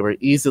because they were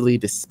easily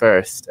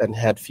dispersed and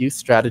had few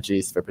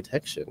strategies for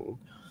protection.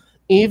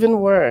 Even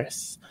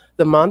worse,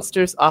 the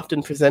monsters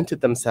often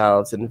presented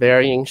themselves in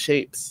varying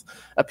shapes,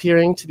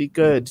 appearing to be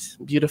good,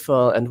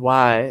 beautiful, and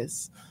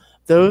wise.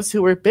 Those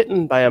who were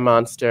bitten by a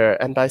monster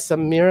and by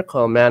some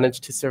miracle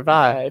managed to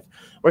survive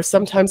were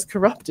sometimes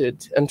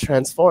corrupted and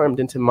transformed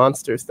into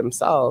monsters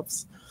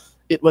themselves.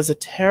 It was a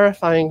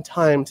terrifying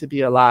time to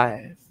be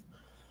alive.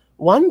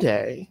 One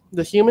day,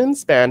 the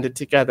humans banded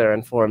together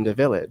and formed a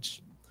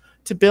village.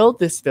 To build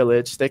this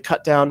village, they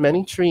cut down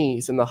many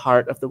trees in the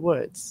heart of the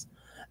woods.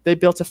 They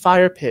built a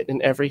fire pit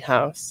in every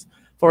house,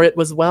 for it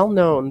was well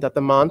known that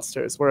the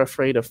monsters were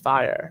afraid of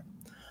fire.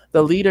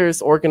 The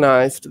leaders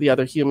organized the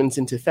other humans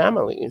into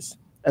families,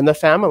 and the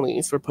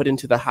families were put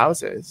into the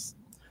houses.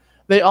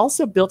 They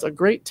also built a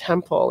great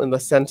temple in the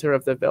center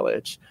of the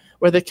village,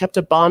 where they kept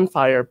a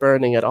bonfire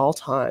burning at all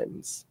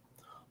times.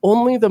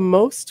 Only the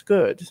most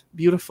good,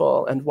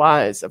 beautiful, and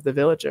wise of the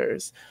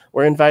villagers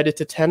were invited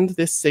to tend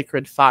this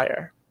sacred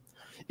fire.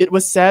 It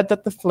was said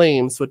that the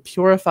flames would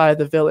purify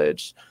the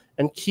village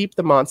and keep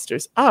the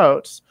monsters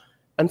out,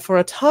 and for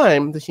a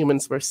time the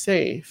humans were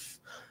safe.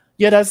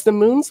 Yet as the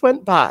moons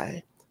went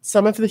by,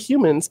 some of the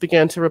humans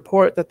began to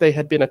report that they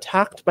had been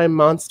attacked by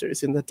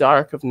monsters in the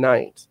dark of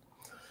night.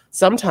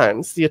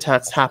 Sometimes the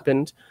attacks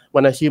happened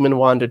when a human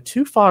wandered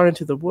too far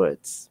into the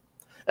woods,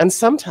 and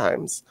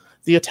sometimes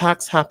the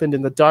attacks happened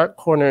in the dark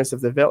corners of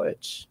the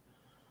village.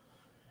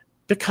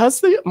 Because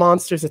the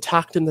monsters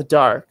attacked in the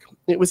dark,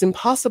 it was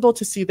impossible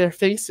to see their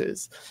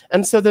faces,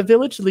 and so the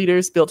village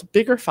leaders built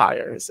bigger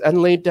fires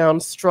and laid down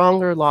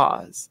stronger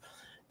laws.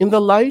 In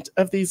the light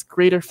of these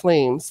greater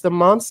flames, the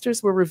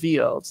monsters were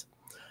revealed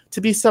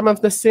to be some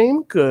of the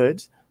same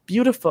good,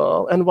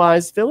 beautiful, and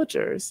wise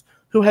villagers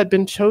who had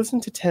been chosen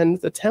to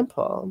tend the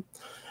temple.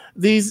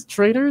 These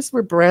traders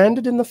were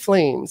branded in the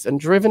flames and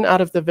driven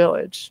out of the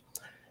village.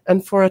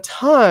 And for a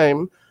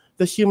time,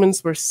 the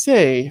humans were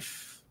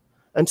safe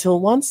until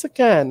once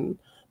again,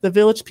 the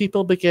village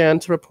people began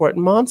to report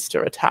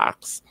monster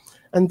attacks.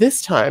 And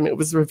this time it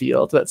was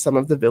revealed that some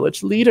of the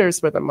village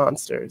leaders were the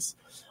monsters.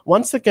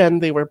 Once again,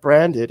 they were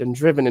branded and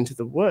driven into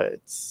the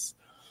woods.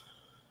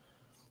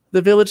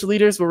 The village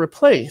leaders were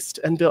replaced,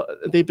 and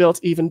they built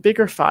even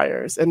bigger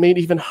fires and made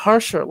even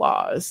harsher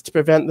laws to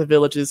prevent the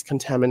village's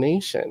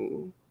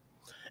contamination.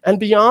 And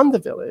beyond the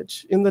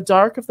village, in the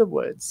dark of the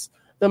woods,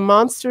 the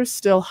monsters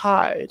still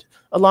hide,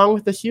 along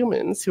with the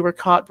humans who were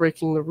caught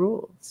breaking the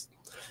rules.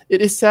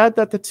 It is said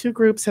that the two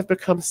groups have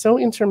become so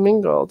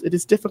intermingled, it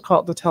is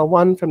difficult to tell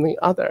one from the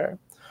other,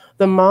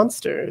 the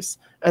monsters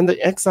and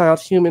the exiled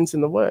humans in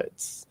the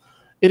woods.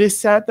 It is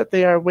said that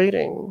they are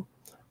waiting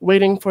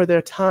for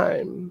their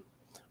time,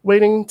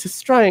 waiting to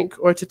strike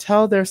or to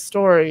tell their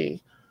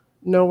story.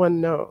 No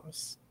one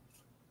knows.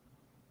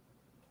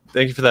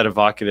 Thank you for that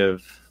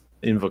evocative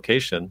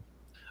invocation.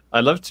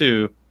 I'd love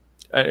to,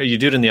 you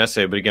do it in the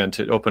essay, but again,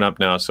 to open up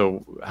now.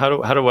 So how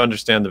do I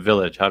understand the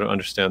village? How to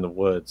understand the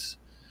woods?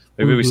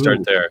 Maybe we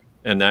start there,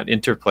 and that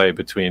interplay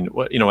between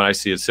what I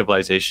see as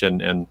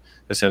civilization and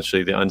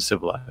essentially the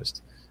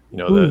uncivilized,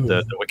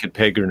 the wicked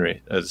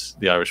paganry, as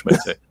the Irish might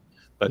say.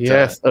 But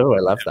yes, I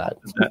love that.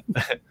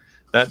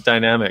 That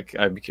dynamic.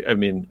 I'd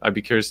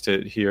be curious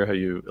to hear how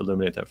you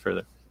illuminate that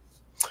further.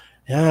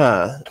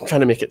 Yeah, I'm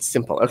trying to make it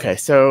simple. Okay,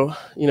 so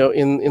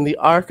in the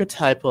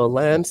archetypal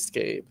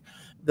landscape,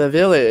 the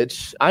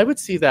village, I would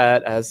see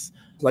that as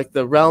like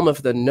the realm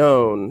of the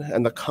known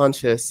and the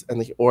conscious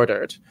and the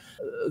ordered.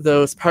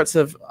 Those parts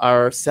of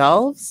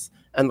ourselves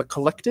and the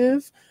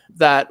collective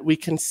that we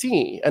can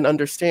see and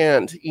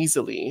understand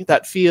easily,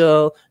 that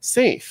feel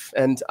safe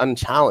and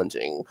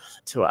unchallenging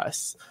to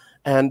us.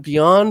 And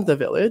beyond the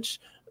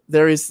village,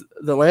 there is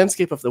the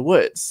landscape of the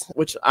woods,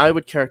 which I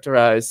would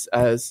characterize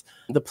as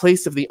the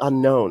place of the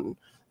unknown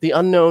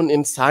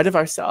inside of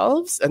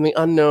ourselves and the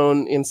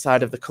unknown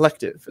inside of the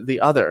collective, the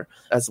other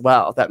as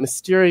well, that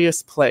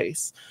mysterious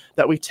place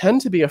that we tend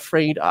to be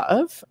afraid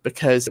of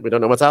because we don't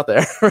know what's out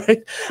there,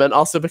 right? And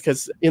also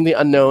because in the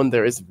unknown,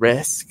 there is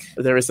risk,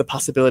 there is the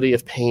possibility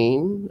of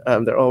pain,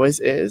 there always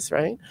is,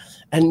 right?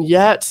 And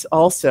yet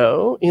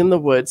also in the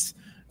woods,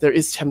 there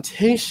is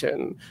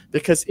temptation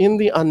because in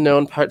the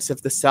unknown parts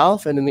of the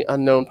self and in the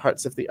unknown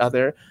parts of the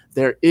other,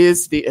 there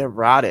is the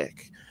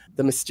erotic,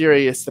 the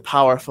mysterious, the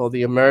powerful,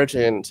 the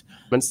emergent.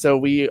 And so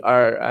we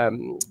are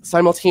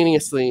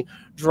simultaneously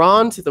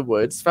drawn to the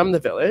woods from the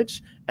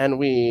village, and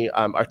we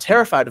are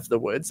terrified of the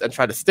woods and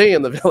try to stay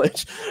in the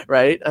village,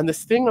 right? And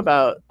this thing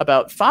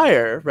about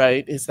fire,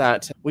 right, is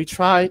that we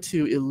try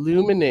to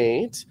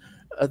illuminate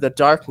the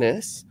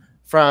darkness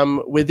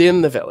from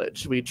within the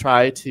village. We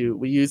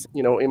use,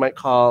 we might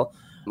call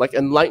like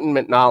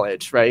enlightenment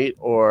knowledge, right?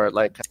 Or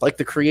like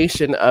the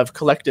creation of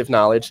collective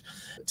knowledge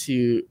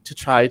to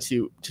try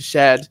to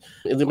shed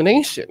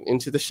illumination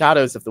into the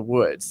shadows of the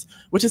woods,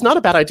 which is not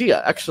a bad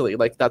idea, actually.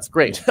 Like, that's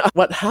great.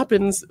 What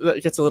happens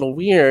that gets a little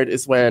weird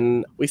is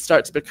when we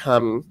start to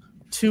become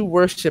too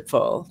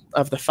worshipful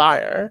of the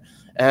fire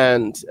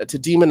and to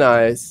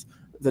demonize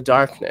the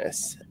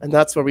darkness. And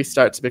that's where we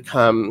start to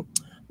become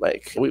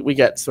like, we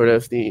get sort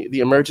of the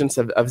emergence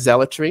of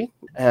zealotry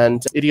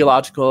and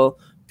ideological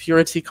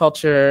purity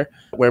culture,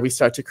 where we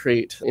start to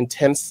create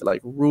intense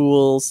like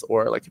rules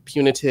or like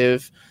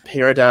punitive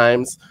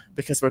paradigms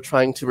because we're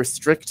trying to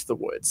restrict the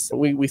woods.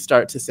 We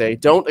start to say,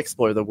 don't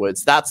explore the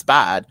woods. That's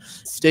bad.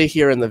 Stay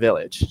here in the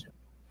village.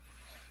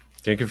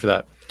 Thank you for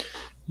that.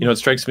 It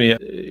strikes me,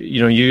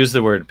 you used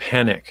the word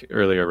panic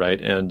earlier,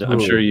 right? And I'm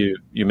sure you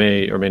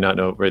may or may not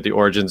know, right, the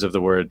origins of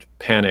the word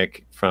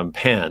panic from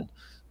Pan,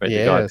 right?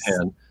 Yes. The god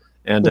Pan.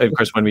 And of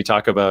course, when we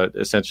talk about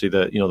essentially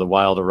the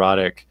wild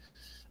erotic,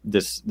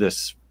 this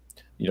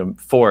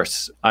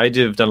force,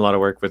 I've done a lot of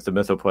work with the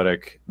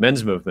mythopoetic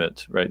men's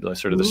movement, right? Like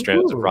sort of the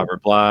strands of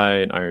Robert Bly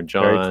and Iron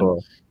John. Very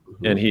cool.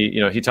 And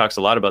he talks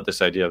a lot about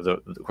this idea of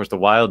the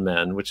wild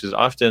man, which is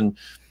often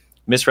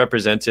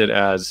misrepresented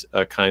as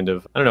a kind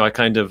of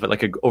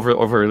like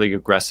overly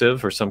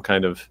aggressive or some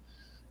kind of,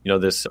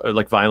 this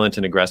like violent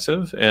and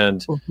aggressive.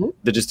 And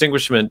the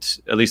distinguishment,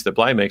 at least that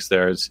Bly makes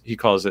there, is he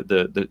calls it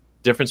the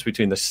difference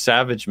between the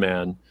savage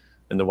man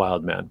and the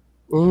wild man.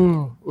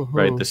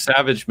 Right. The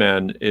savage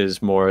man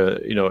is more,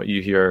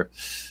 you hear,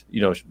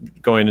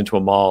 going into a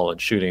mall and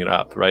shooting it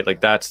up, right?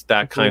 Like that's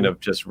that kind of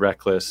just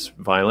reckless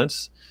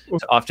violence,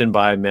 often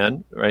by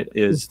men, right?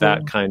 Is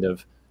that kind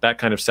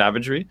of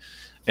savagery.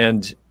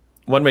 And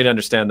one way to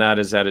understand that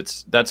is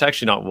that that's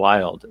actually not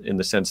wild in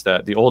the sense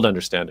that the old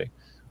understanding,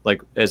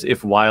 like as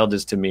if wild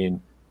is to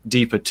mean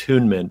deep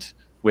attunement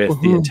with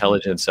the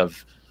intelligence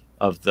of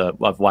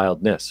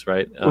wildness,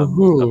 right? Of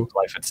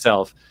life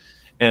itself.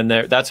 And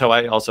that's how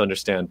I also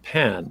understand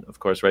Pan, of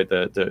course, right?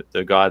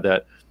 The god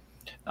that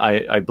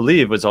I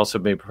believe was also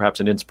maybe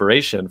perhaps an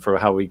inspiration for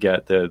how we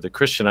get the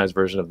Christianized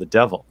version of the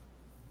devil.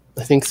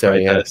 I think so,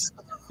 right? Yes.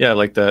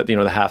 Like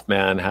the half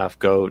man, half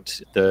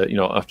goat,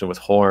 often with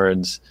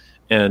horns.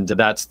 And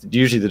that's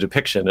usually the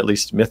depiction, at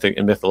least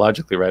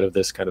mythologically, right, of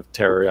this kind of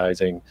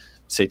terrorizing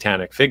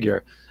satanic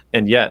figure.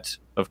 And yet,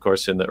 of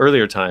course, in the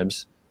earlier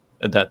times,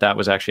 that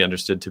was actually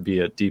understood to be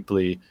a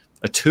deeply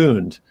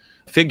attuned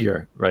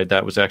figure, right?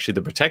 That was actually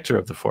the protector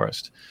of the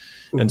forest.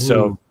 And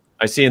so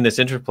I see in this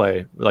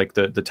interplay, like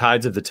the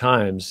tides of the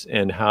times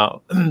and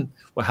how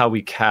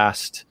we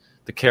cast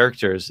the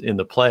characters in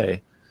the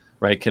play,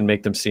 right, can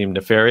make them seem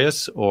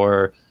nefarious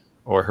or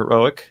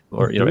heroic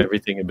or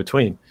everything in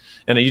between.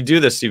 And you do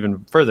this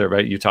even further,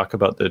 right? You talk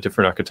about the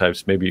different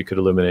archetypes. Maybe you could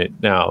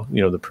illuminate now,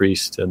 the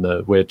priest and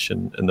the witch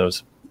and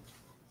those.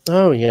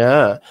 Oh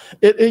yeah,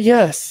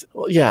 yes,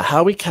 well, yeah.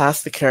 How we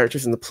cast the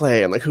characters in the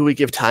play and like who we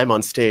give time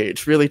on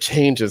stage really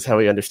changes how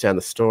we understand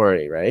the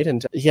story, right?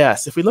 And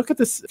yes, if we look at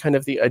this kind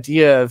of the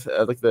idea of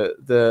like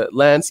the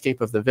landscape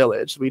of the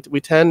village,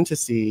 we tend to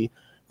see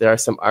there are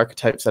some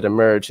archetypes that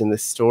emerge in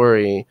this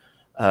story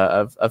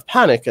of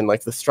panic and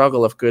like the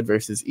struggle of good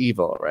versus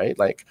evil, right?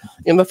 Like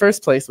in the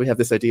first place, we have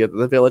this idea that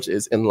the village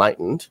is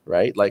enlightened,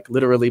 right? Like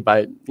literally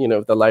by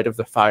the light of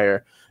the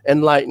fire,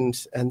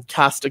 enlightened and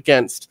cast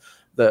against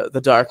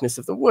the darkness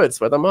of the woods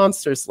where the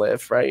monsters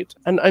live, right?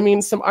 And I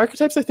mean, some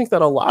archetypes I think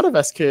that a lot of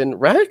us can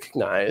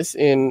recognize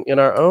in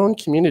our own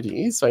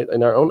communities, right,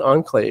 in our own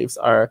enclaves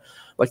are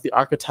like the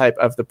archetype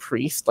of the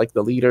priest, like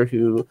the leader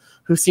who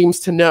seems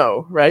to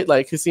know, right?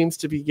 Like who seems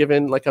to be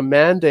given like a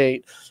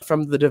mandate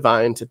from the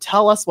divine to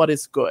tell us what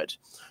is good.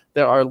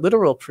 There are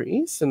literal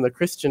priests in the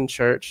Christian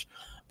church,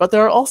 but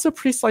there are also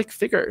priest-like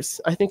figures,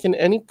 I think, in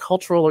any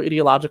cultural or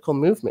ideological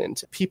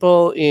movement.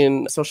 People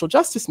in social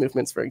justice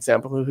movements, for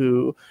example,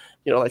 who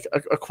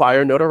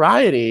acquire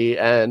notoriety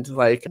and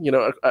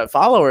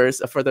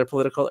followers for their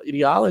political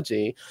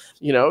ideology.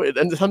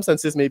 In some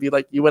senses, maybe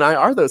like you and I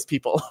are those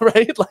people,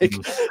 right? Like,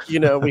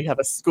 we have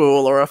a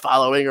school or a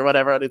following or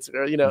whatever, and it's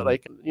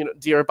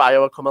dear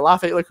bio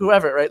Komalafe, like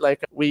whoever, right?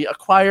 Like we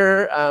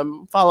acquire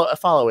a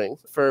following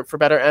for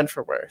better and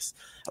for worse.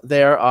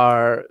 There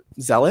are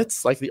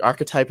zealots, like the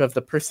archetype of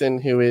the person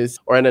who is,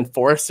 or an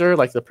enforcer,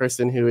 like the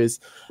person who is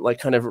like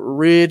kind of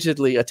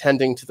rigidly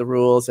attending to the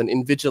rules and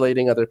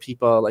invigilating other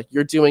people, like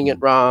you're doing it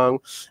wrong,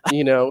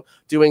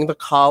 doing the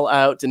call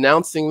out,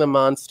 denouncing the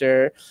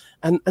monster.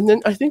 And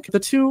then I think the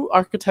two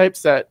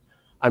archetypes that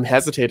I'm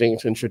hesitating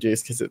to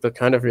introduce because they're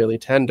kind of really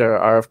tender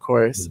are, of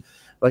course,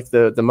 like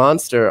the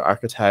monster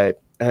archetype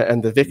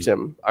and the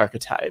victim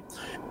archetype.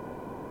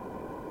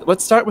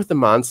 Let's start with the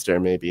monster,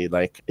 maybe.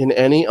 Like in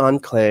any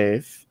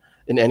enclave,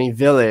 in any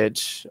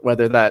village,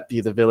 whether that be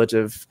the village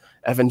of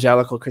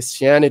evangelical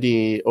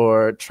Christianity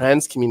or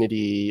trans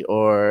community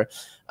or,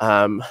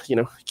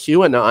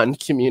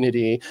 QAnon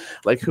community,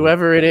 like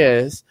whoever it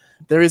is,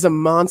 there is a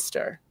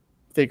monster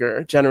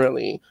figure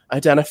generally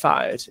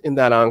identified in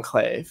that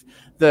enclave.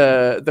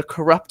 The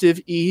corruptive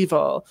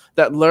evil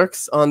that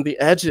lurks on the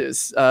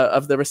edges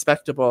of the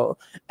respectable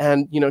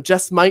and,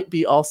 just might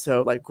be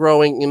also like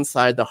growing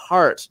inside the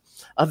heart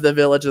of the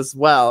village as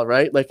well,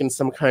 right? Like in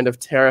some kind of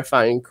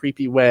terrifying,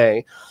 creepy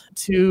way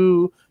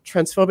to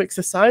transphobic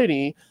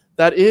society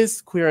that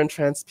is queer and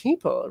trans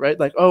people, right?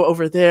 Like, oh,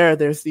 over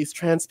there's these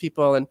trans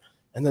people and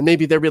then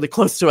maybe they're really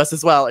close to us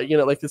as well,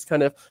 like this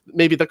kind of,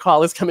 maybe the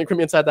call is coming from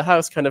inside the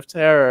house kind of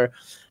terror.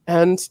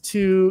 And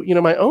to,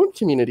 my own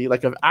community,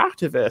 like of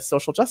activists,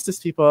 social justice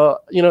people,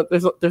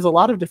 there's a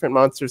lot of different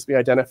monsters we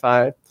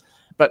identify.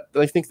 But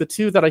I think the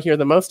two that I hear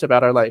the most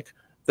about are like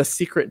the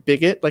secret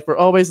bigot. Like we're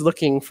always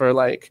looking for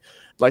like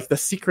the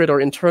secret or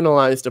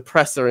internalized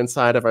oppressor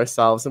inside of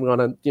ourselves. And we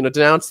want to,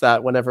 denounce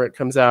that whenever it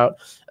comes out.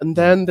 And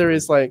then there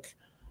is like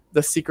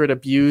the secret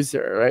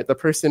abuser, right? The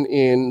person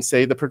in,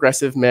 say, the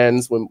progressive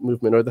men's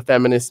movement or the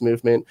feminist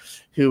movement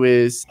who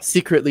is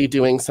secretly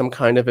doing some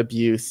kind of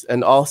abuse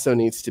and also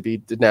needs to be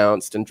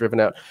denounced and driven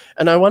out.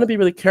 And I want to be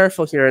really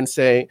careful here and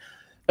say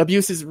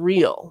abuse is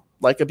real.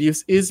 Like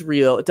abuse is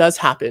real. It does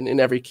happen in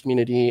every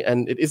community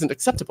and it isn't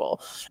acceptable.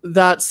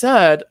 That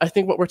said, I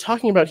think what we're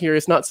talking about here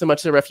is not so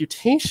much a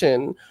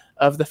refutation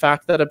of the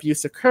fact that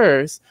abuse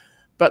occurs,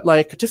 but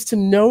like just to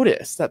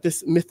notice that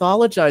this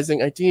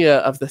mythologizing idea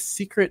of the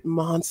secret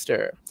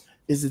monster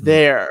is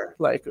there,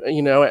 like,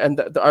 and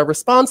our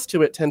response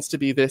to it tends to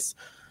be this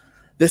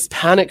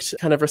panicked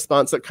kind of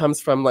response that comes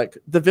from like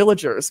the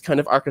villagers kind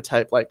of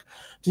archetype, like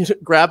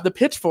grab the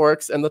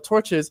pitchforks and the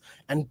torches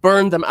and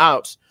burn them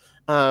out.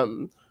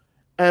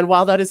 And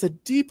while that is a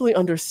deeply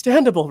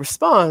understandable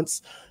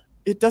response,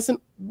 it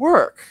doesn't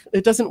work.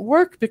 It doesn't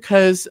work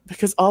because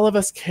all of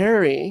us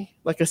carry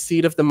like a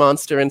seed of the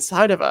monster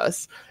inside of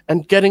us,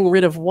 and getting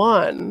rid of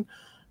one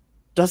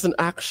doesn't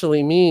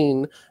actually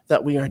mean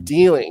that we are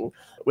dealing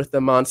with the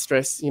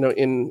monstrous,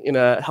 in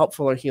a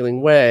helpful or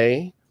healing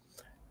way.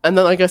 And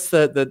then I guess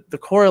the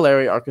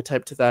corollary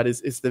archetype to that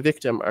is the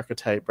victim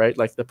archetype, right?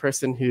 Like the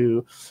person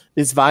who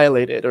is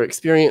violated or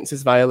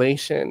experiences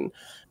violation.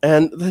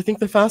 And I think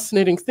the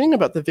fascinating thing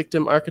about the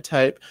victim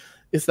archetype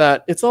is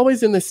that it's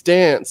always in this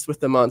dance with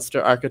the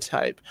monster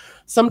archetype.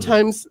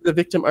 Sometimes the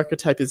victim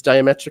archetype is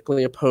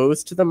diametrically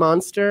opposed to the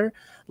monster.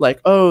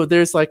 Like, oh,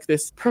 there's like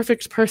this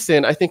perfect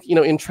person. I think,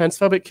 in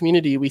transphobic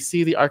community, we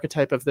see the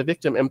archetype of the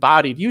victim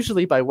embodied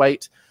usually by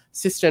white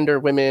cisgender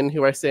women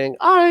who are saying,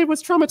 I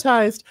was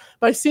traumatized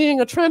by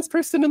seeing a trans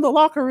person in the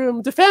locker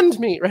room, defend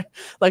me, right?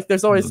 Like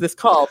there's always this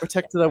call,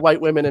 protect the white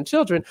women and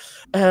children.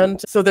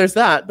 And so there's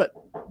that. But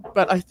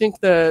I think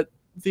the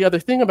other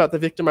thing about the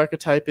victim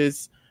archetype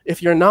is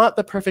if you're not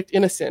the perfect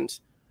innocent,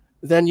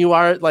 then you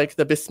are like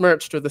the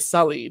besmirched or the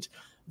sullied.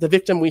 The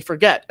victim we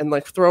forget and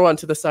like throw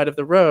onto the side of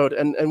the road.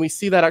 And we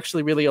see that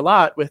actually really a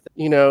lot with,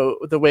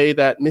 the way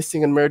that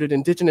missing and murdered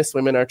Indigenous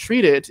women are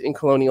treated in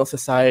colonial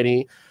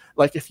society.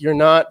 Like if you're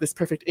not this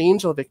perfect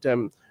angel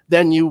victim,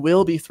 then you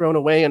will be thrown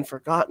away and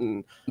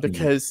forgotten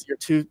because you're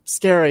too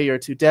scary or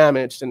too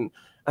damaged. And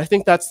I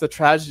think that's the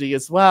tragedy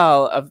as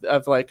well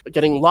of like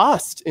getting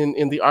lost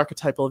in the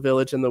archetypal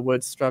village in the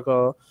woods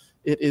struggle.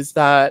 It is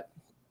that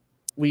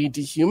we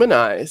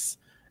dehumanize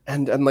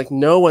and like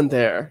no one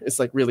there is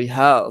like really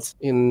held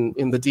in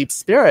the deep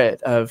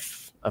spirit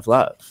of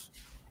love.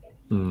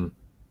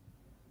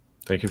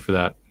 Thank you for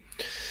that.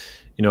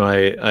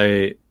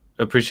 I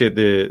appreciate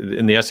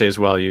in the essay as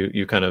well,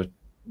 you kind of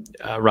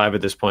arrive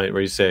at this point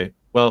where you say,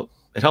 well,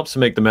 it helps to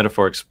make the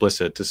metaphor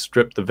explicit, to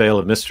strip the veil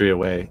of mystery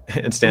away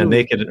and stand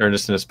naked in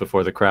earnestness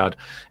before the crowd.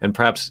 And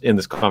perhaps in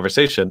this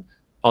conversation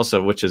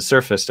also, which is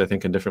surfaced, I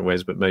think, in different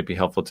ways, but might be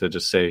helpful to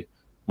just say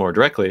more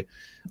directly,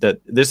 that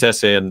this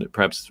essay and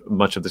perhaps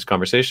much of this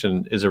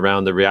conversation is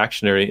around the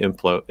reactionary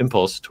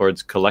impulse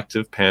towards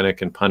collective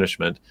panic and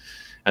punishment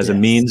as a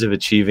means of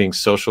achieving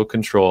social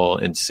control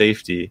and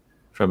safety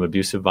from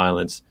abusive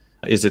violence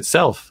is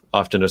itself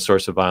often a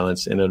source of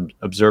violence in an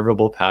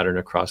observable pattern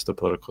across the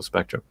political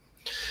spectrum.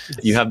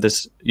 You have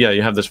this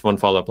one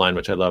follow-up line,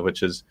 which I love,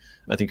 which is,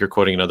 I think you're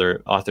quoting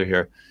another author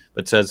here,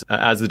 but says,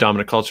 as the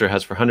dominant culture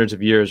has for hundreds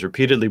of years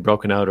repeatedly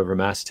broken out over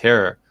mass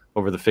terror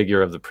over the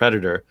figure of the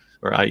predator,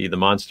 or i.e. the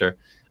monster,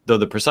 though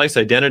the precise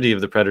identity of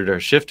the predator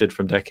has shifted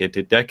from decade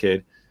to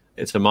decade,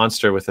 it's a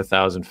monster with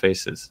 1,000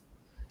 faces.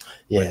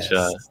 Yes. Which,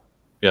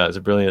 is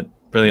a brilliant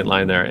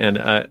line there. And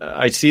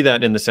I see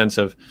that in the sense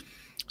of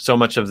so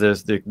much of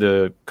this,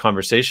 the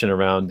conversation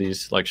around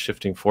these like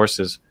shifting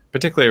forces,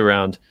 particularly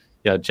around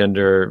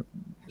gender,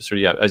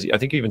 as I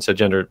think you even said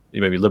gender,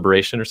 maybe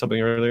liberation or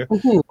something earlier,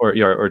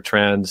 or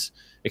trans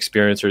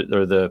experience,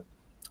 or the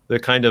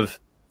kind of,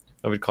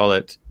 I would call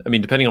it, I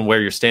mean, depending on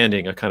where you're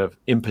standing, a kind of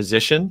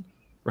imposition,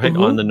 right,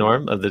 on the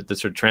norm of the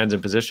sort of trans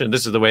imposition.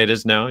 This is the way it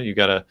is now. You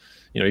gotta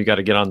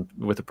get on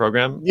with the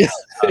program. Yes.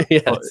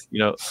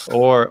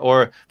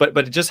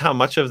 But just how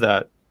much of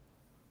that,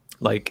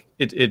 like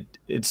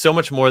it's so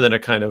much more than a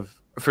kind of,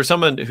 for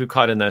someone who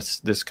caught in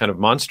this kind of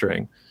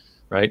monstering,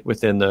 right,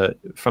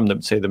 from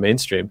the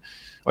mainstream,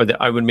 or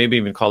I would maybe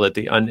even call it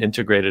the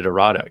unintegrated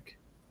erotic,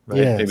 right?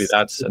 Yes. Maybe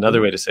that's another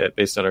way to say it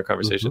based on our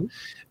conversation.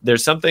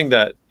 There's something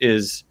that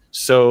is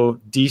so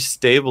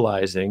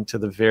destabilizing to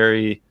the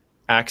very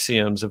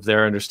axioms of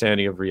their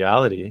understanding of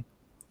reality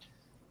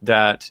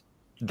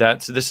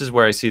this is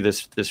where I see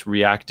this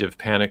reactive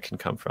panic can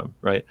come from,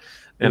 right?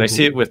 And I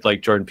see it with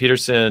like Jordan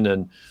Peterson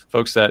and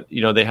folks that,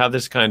 they have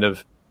this kind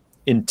of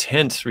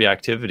intense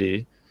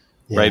reactivity,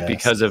 right?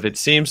 Because of it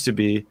seems to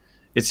be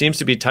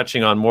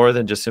touching on more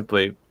than just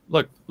simply,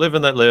 look, live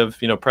and let live,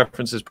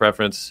 preference is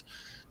preference,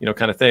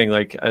 kind of thing.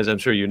 Like, as I'm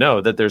sure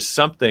that there's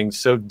something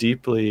so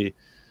deeply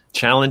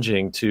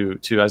challenging to,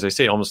 as I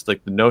say, almost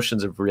like the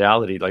notions of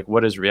reality. Like,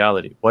 what is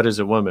reality? What is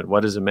a woman?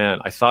 What is a man?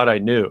 I thought I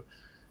knew,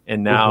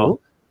 and now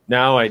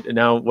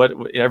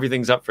what?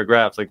 Everything's up for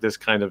grabs, like this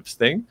kind of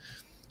thing.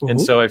 And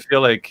so I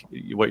feel like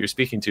what you're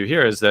speaking to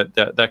here is that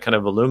kind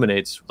of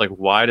illuminates, like,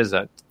 why does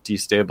that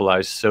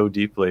destabilize so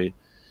deeply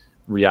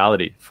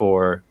reality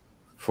for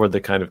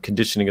the kind of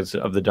conditioning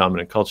of the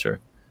dominant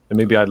culture? And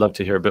maybe I'd love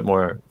to hear a bit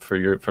more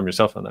from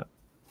yourself on that.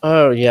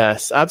 Oh,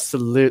 yes,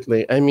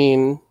 absolutely. I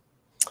mean,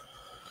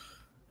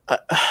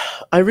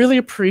 I really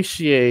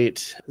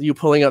appreciate you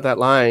pulling out that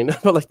line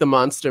about like the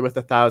monster with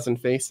 1,000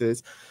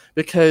 faces,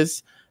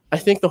 because I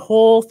think the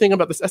whole thing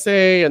about this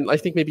essay, and I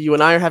think maybe you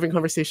and I are having a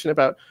conversation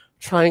about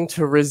trying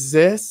to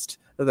resist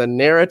the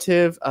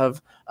narrative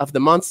of the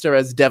monster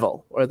as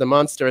devil or the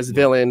monster as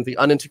villain, the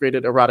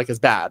unintegrated erotic as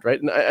bad,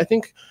 right? And I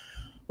think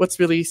what's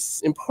really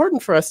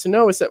important for us to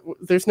know is that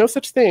there's no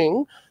such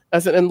thing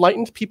as an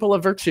enlightened people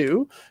of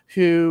virtue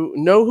who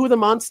know who the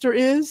monster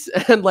is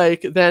and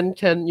like then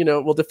can,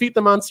 will defeat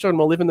the monster and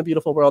we'll live in the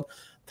beautiful world.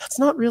 That's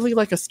not really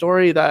like a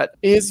story that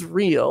is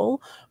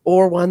real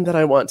or one that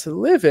I want to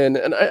live in.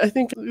 And I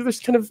think there's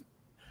kind of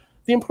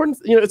the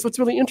importance, it's what's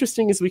really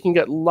interesting is we can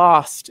get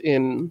lost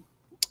in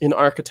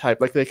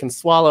archetype, like they can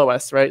swallow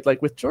us, right?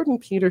 Like with Jordan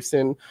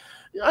Peterson,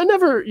 I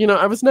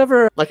was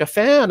never like a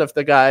fan of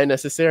the guy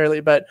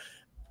necessarily, but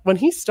when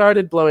he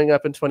started blowing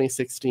up in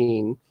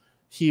 2016,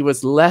 he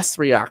was less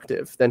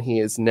reactive than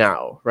he is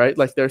now, right?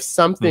 Like there's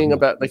something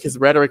about like his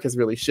rhetoric has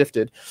really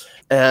shifted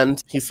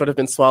and he's sort of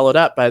been swallowed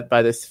up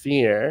by this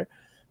fear.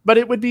 But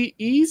it would be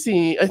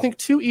easy, I think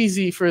too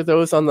easy for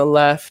those on the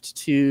left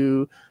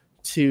to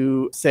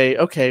say,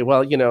 okay,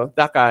 well,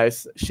 that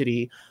guy's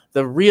shitty.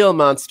 The real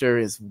monster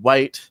is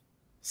white,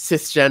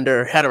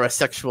 cisgender,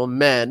 heterosexual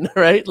men,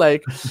 right?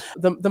 Like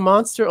the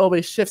monster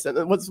always shifts.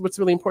 And what's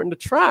really important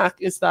to track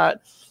is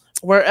that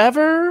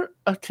wherever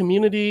a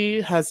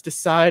community has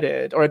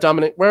decided, or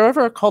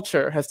wherever a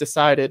culture has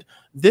decided,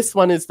 this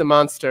one is the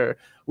monster,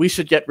 we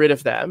should get rid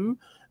of them,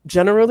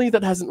 generally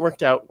that hasn't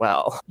worked out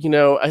well.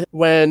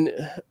 When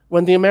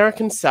the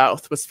American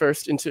South was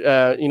first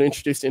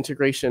introduced to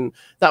integration,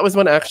 that was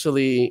when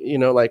actually,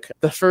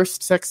 the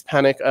first sex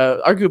panic,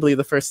 arguably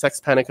the first sex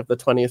panic of the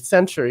 20th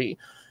century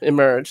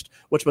emerged,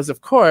 which was,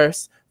 of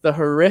course, the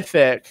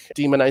horrific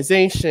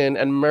demonization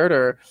and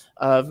murder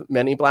of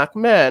many Black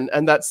men.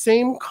 And that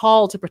same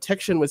call to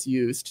protection was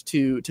used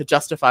to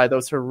justify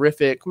those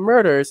horrific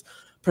murders,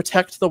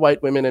 protect the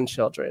white women and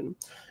children.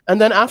 And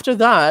then after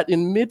that,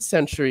 in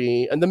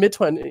mid-century and the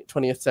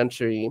mid-20th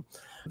century,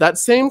 that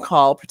same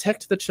call,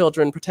 protect the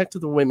children, protect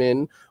the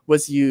women,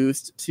 was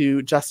used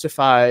to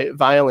justify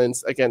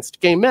violence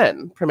against gay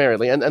men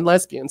primarily, and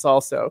lesbians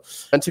also,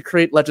 and to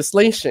create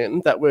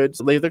legislation that would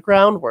lay the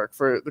groundwork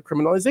for the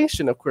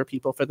criminalization of queer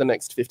people for the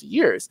next 50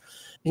 years.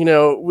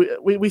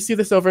 We see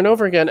this over and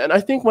over again. And I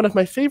think one of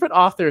my favorite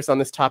authors on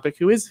this topic,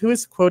 who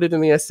is quoted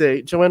in the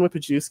essay, Joanne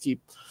Wipajewski,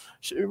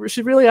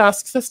 she really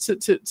asks us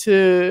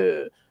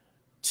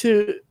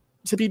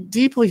to be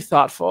deeply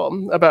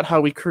thoughtful about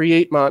how we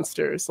create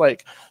monsters.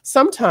 Like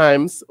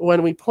sometimes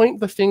when we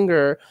point the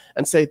finger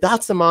and say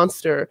that's a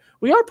monster,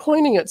 we are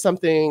pointing at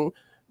something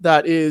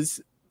that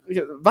is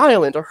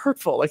violent or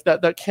hurtful, like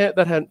that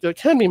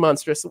can be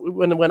monstrous.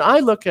 When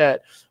I look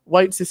at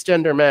white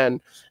cisgender men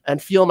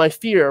and feel my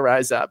fear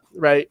rise up,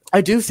 right,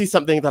 I do see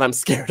something that I'm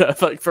scared of,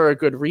 like for a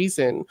good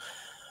reason.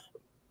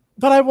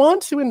 But I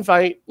want to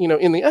invite,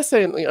 in the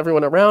essay and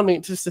everyone around me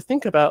just to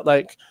think about,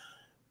 like,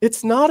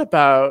 it's not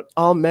about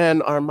all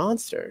men are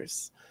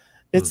monsters.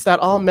 It's that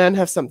all men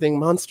have something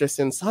monstrous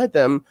inside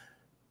them,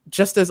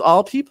 just as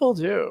all people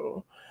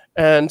do.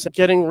 And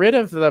getting rid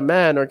of the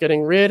men, or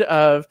getting rid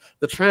of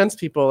the trans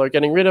people, or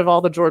getting rid of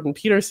all the Jordan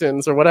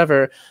Petersons or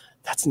whatever,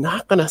 that's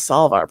not going to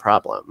solve our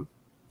problem.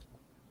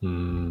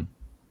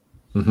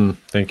 Mm-hmm.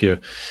 Thank you.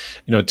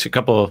 A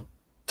couple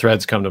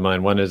threads come to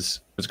mind. One is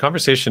a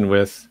conversation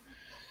with,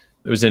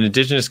 it was an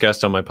Indigenous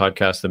guest on my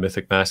podcast, The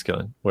Mythic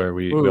Masculine, where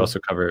we also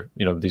cover,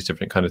 these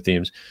different kind of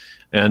themes.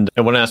 And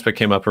one aspect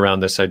came up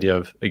around this idea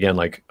of, again,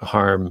 like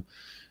harm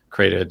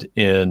created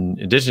in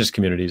Indigenous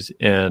communities,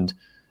 and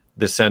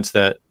the sense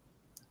that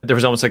there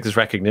was almost like this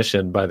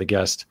recognition by the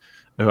guest,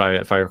 who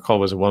if I recall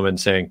was a woman,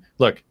 saying,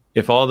 look,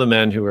 if all the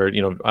men who were,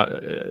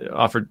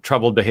 offered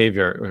troubled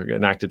behavior or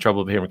enacted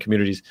troubled behavior in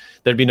communities,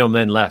 there'd be no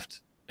men left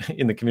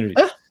in the community.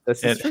 Right?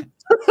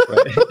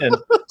 And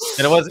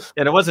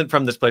it wasn't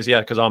from this place,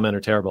 because all men are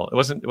terrible. It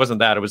wasn't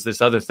that. It was this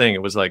other thing.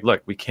 It was like,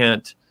 look, we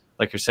can't,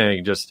 like you're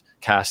saying, just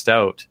cast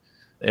out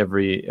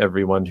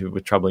everyone who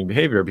with troubling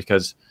behavior,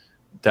 because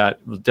that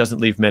doesn't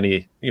leave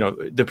many,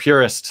 the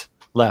purest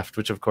left,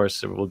 which of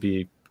course will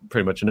be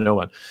pretty much no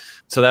one.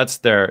 So that's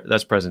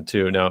present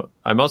too. Now,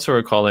 I'm also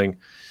recalling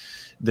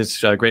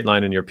this great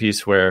line in your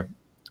piece where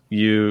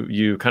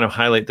you kind of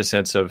highlight the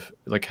sense of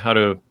like how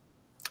to,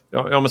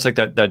 almost like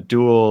that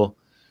dual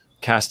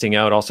casting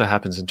out also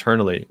happens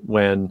internally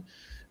when,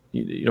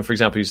 for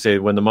example, you say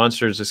when the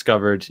monster is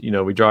discovered,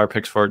 we draw our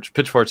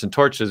pitchforks and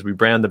torches, we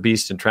brand the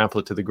beast and trample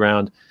it to the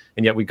ground,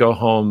 and yet we go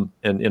home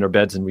and in our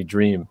beds and we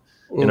dream.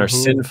 In our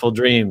sinful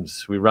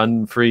dreams, we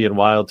run free and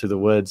wild through the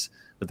woods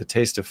with the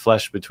taste of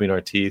flesh between our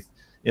teeth.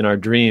 In our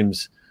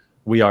dreams,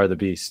 we are the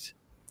beast.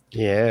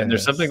 Yeah. And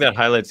there's something that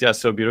highlights,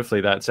 so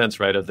beautifully that sense,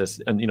 right, of this.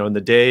 And, in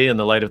the day, in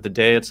the light of the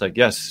day, it's like,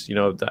 yes,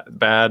 that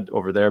bad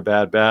over there,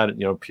 bad,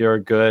 pure,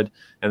 good.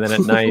 And then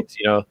at night,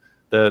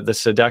 the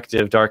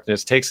seductive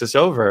darkness takes us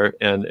over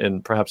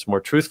and perhaps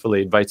more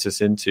truthfully invites us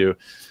into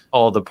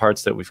all the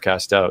parts that we've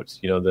cast out,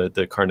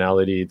 the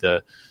carnality,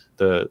 the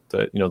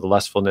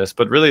lustfulness,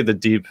 but really the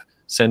deep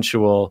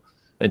sensual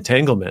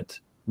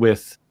entanglement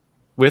with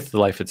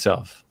life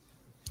itself.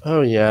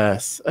 Oh,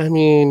 yes. I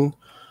mean,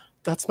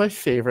 that's my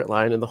favorite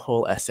line in the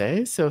whole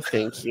essay, so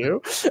thank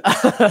you.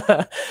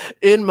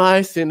 In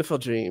my sinful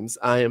dreams,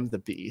 I am the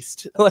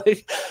beast.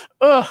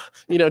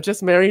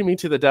 Just marry me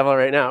to the devil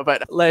right now.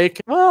 But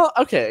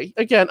okay.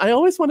 Again, I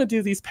always want to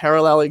do these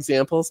parallel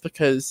examples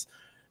because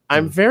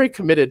I'm very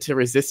committed to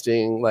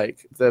resisting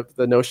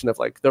the notion of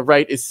the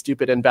right is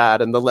stupid and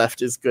bad and the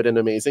left is good and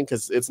amazing,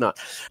 because it's not.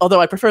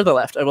 Although I prefer the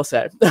left, I will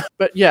say.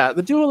 But yeah,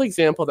 the dual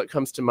example that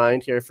comes to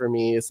mind here for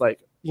me is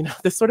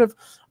this sort of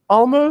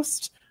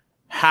almost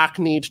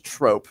hackneyed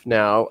trope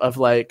now of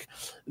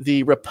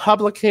the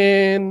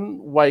Republican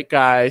white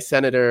guy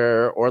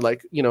senator or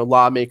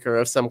lawmaker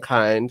of some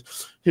kind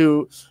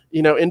who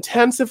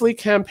intensively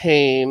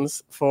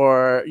campaigns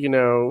for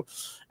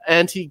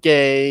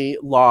anti-gay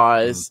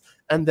laws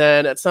and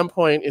then at some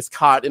point is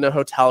caught in a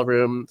hotel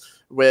room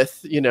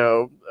with,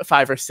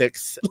 5 or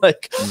 6,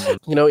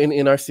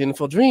 in our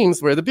sinful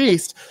dreams, we're the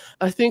beast.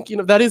 I think,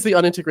 that is the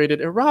unintegrated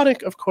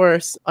erotic, of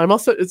course.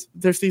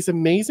 There's these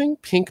amazing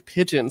pink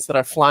pigeons that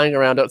are flying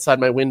around outside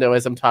my window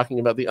as I'm talking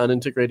about the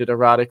unintegrated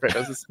erotic right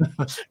now. This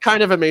is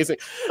kind of amazing.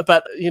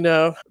 But,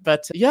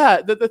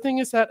 the thing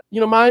is that,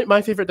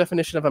 my favorite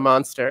definition of a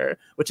monster,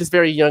 which is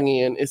very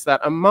Jungian, is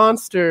that a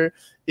monster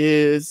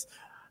is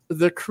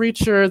the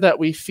creature that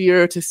we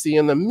fear to see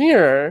in the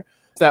mirror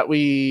that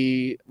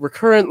we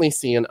recurrently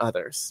see in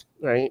others,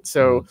 right?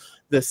 So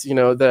this,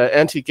 the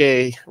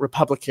anti-gay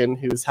Republican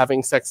who's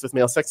having sex with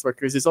male sex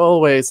workers is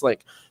always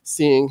like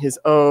seeing his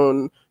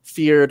own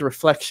feared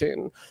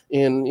reflection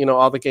in,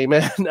 all the gay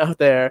men out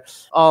there,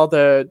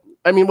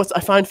 what I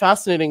find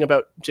fascinating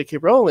about J.K.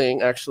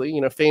 Rowling,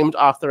 actually, famed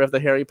author of the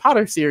Harry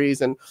Potter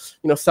series and,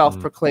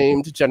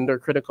 self-proclaimed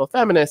gender-critical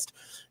feminist,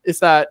 is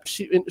that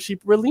she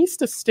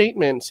released a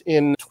statement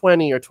in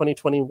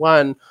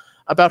 2021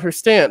 about her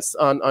stance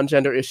on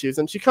gender issues.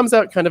 And she comes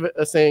out kind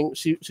of saying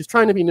she's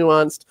trying to be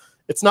nuanced.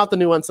 It's not the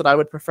nuance that I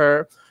would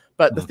prefer.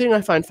 But the thing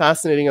I find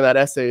fascinating in that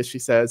essay is she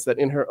says that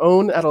in her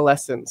own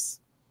adolescence,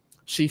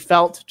 she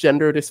felt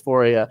gender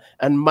dysphoria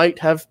and might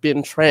have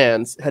been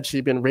trans had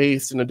she been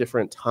raised in a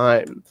different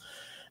time.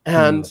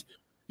 And,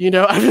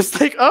 I'm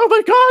just like, oh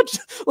my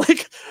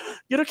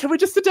God, can we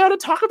just sit down and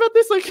talk about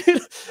this?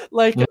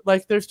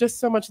 Like there's just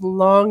so much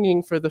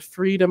longing for the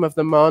freedom of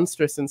the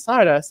monstrous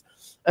inside us.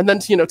 And then,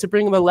 to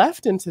bring the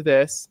left into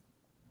this,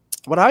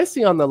 what I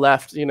see on the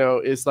left,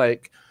 is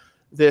like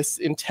this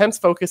intense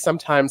focus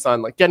sometimes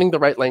on like getting the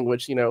right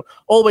language,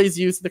 always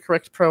use the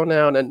correct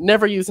pronoun and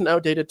never use an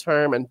outdated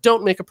term and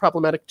don't make a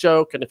problematic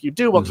joke. And if you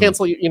do, we'll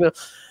cancel you,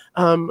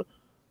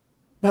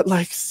 but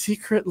like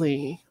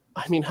secretly,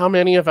 I mean, how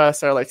many of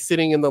us are like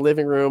sitting in the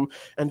living room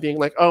and being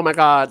like, oh my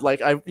God, like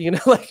thank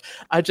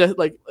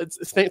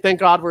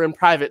God we're in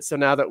private. So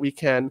now that we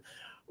can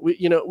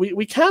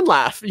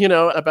laugh,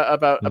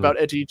 about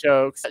edgy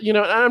jokes, and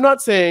I'm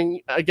not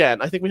saying,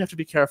 again, I think we have to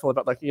be careful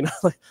about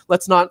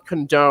let's not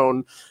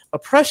condone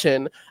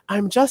oppression.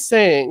 I'm just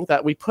saying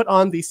that we put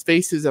on these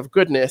faces of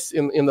goodness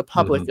in the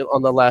public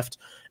on the left.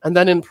 And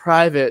then in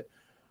private,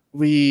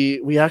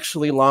 we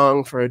actually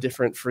long for a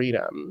different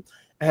freedom.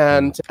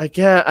 And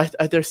again,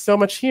 there's so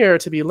much here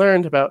to be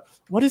learned about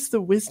what is the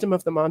wisdom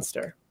of the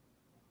monster.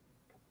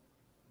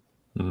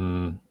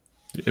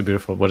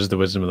 Beautiful. What is the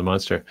wisdom of the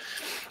monster?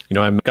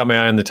 I've got my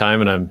eye on the time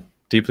and I'm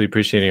deeply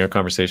appreciating our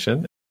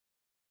conversation.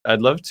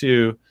 I'd love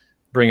to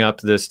bring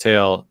up this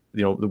tale,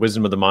 the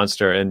wisdom of the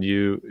monster. And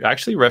you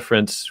actually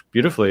reference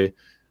beautifully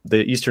the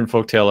Eastern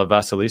folktale of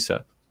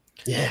Vasilisa.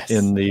 Yes.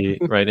 In the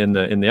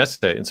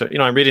essay. And so,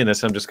 I'm reading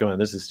this, I'm just going,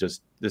 this is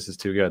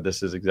too good.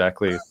 This is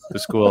exactly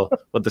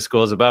what the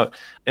school is about.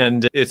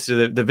 And it's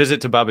the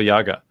visit to Baba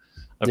Yaga,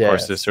 of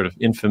course, this sort of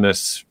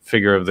infamous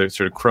figure of the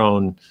sort of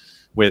crone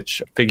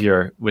witch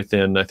figure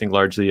within, I think,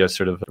 largely a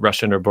sort of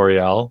Russian or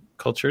Boreal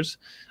cultures.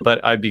 But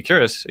I'd be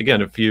curious,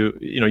 again, if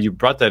you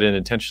brought that in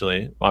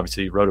intentionally,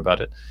 obviously you wrote about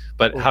it,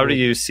 but how do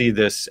you see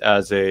this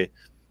as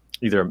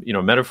either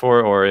metaphor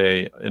or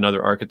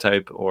another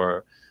archetype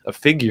or a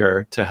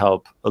figure to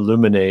help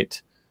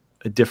illuminate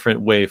a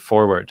different way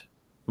forward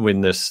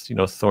in this,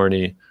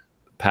 thorny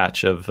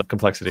patch of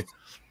complexity?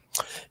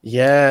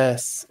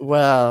 Yes.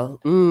 Well,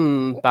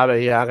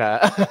 Baba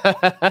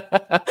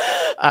Yaga.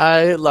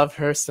 I love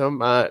her so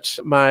much.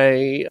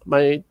 I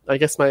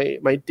guess my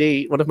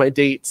date, one of my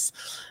dates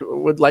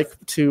would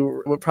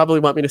probably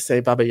want me to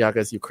say Baba Yaga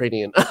is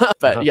Ukrainian.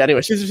 But yeah,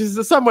 anyway,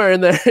 she's somewhere in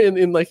there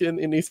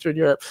in Eastern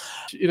Europe.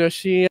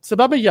 So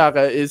Baba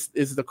Yaga is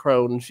the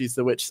crone, she's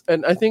the witch.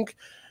 And I think,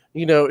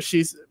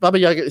 Baba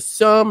Yaga is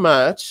so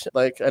much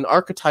like an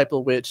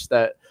archetypal witch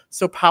that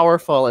so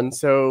powerful and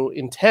so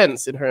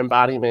intense in her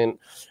embodiment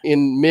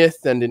in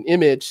myth and in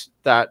image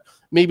that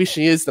maybe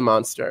she is the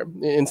monster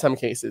in some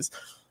cases.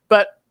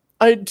 But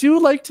I do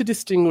like to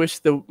distinguish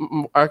the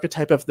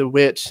archetype of the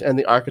witch and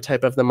the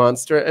archetype of the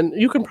monster. And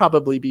you can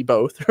probably be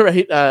both,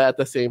 right, at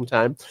the same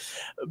time.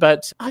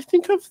 But I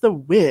think of the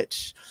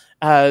witch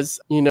as,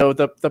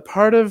 the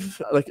part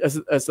of,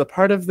 as the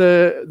part of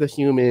the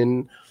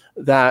human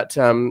that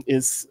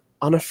is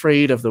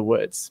unafraid of the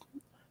woods,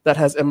 that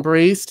has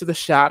embraced the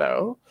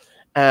shadow,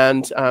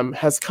 and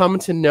has come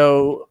to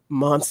know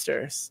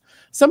monsters.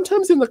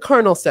 Sometimes in the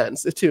carnal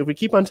sense too. If we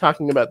keep on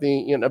talking about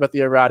the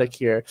erotic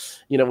here,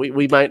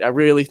 we might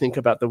really think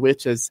about the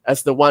witch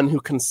as the one who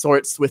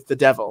consorts with the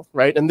devil,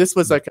 right? And this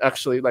was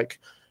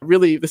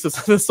really this is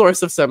the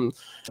source of some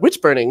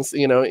witch burnings,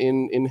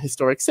 in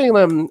historic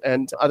Salem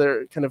and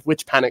other kind of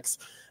witch panics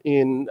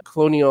in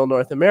colonial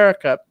North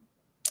America,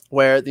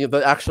 where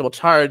the actual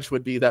charge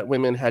would be that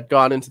women had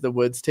gone into the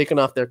woods, taken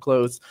off their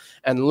clothes,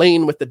 and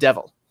lain with the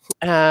devil.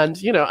 And,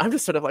 I'm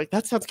just sort of like,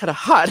 that sounds kind of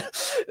hot.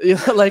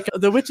 Like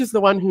the witch is the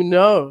one who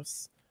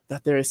knows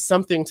that there is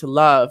something to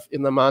love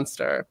in the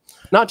monster,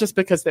 not just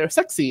because they're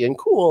sexy and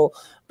cool,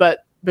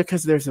 but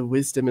because there's a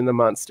wisdom in the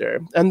monster.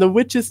 And the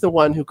witch is the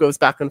one who goes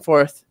back and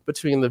forth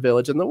between the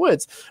village and the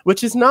woods,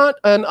 which is not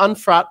an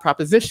unfraught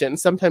proposition.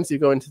 Sometimes you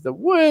go into the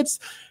woods,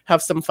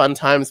 have some fun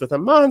times with a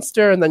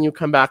monster, and then you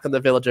come back and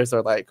the villagers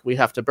are like, we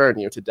have to burn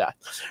you to death,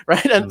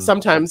 right? And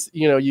sometimes,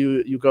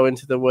 you go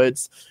into the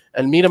woods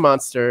and meet a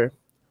monster,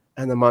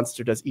 and the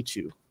monster does eat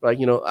you, like,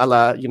 a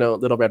la,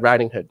 Little Red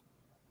Riding Hood.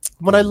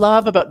 What I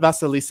love about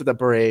Vasilisa the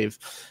Brave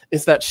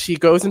is that she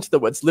goes into the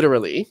woods,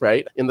 literally,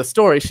 right? In the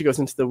story, she goes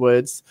into the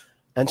woods,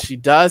 and she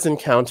does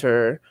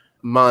encounter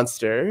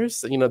monsters,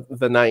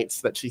 the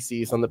knights that she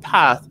sees on the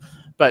path.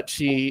 But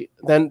she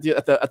then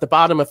at the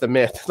bottom of the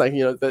myth, like,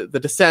 the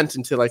descent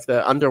into like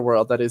the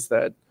underworld that is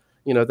the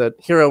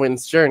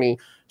heroine's journey,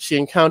 she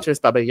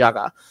encounters Baba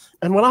Yaga.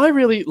 And what I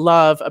really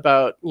love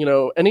about,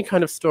 any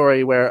kind of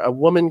story where a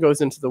woman goes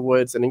into the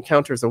woods and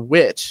encounters a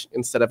witch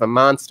instead of a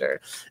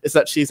monster is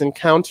that she's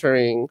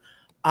encountering,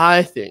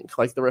 I think,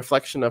 like the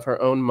reflection of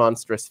her own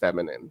monstrous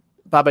feminine.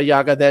 Baba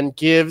Yaga then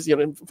gives,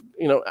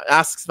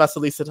 asks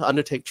Vasilisa to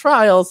undertake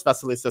trials.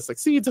 Vasilisa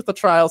succeeds at the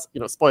trials,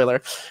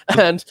 spoiler.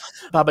 And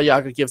Baba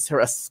Yaga gives her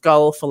a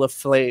skull full of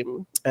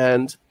flame.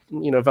 And,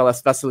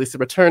 Vasilisa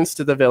returns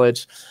to the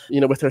village,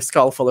 with her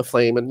skull full of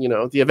flame. And,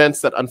 the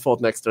events that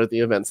unfold next are the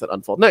events that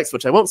unfold next,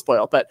 which I won't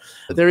spoil. But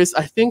there is,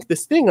 I think,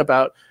 this thing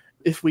about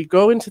if we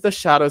go into the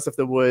shadows of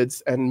the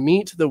woods and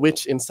meet the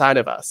witch inside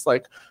of us,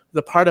 like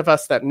the part of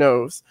us that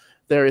knows,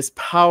 there is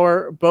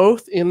power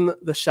both in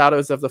the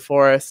shadows of the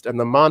forest and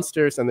the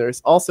monsters, and there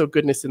is also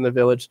goodness in the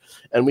village.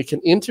 And we can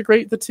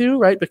integrate the two,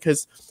 right?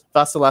 Because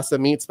Vasilisa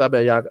meets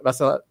Baba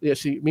Yaga.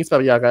 She meets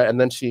Baba Yaga, and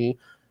then she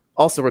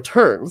also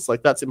returns.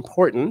 Like, that's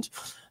important.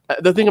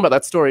 The thing about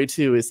that story,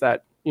 too, is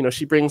that,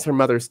 she brings her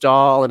mother's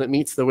doll, and it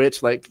meets the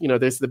witch. Like,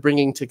 there's the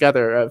bringing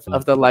together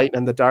of the light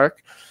and the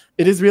dark.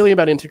 It is really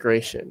about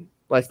integration.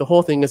 Like, the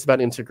whole thing is about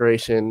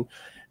integration.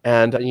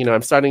 And,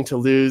 I'm starting to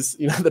lose,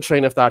 the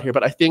train of thought here.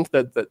 But I think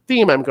that the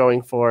theme I'm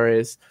going for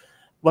is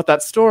what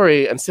that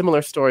story and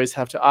similar stories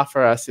have to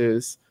offer us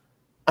is,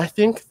 I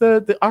think,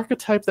 the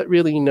archetype that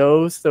really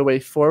knows the way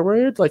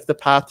forward, like the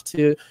path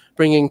to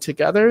bringing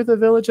together the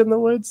village and the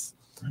woods,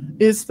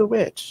 is the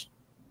witch.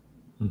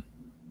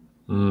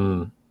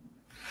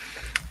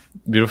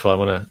 Beautiful. I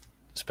want to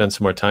spend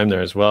some more time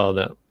there as well.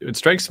 That it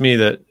strikes me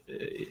that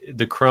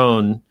the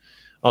crone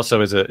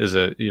also is a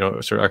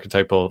sort of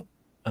archetypal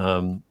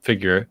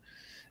figure,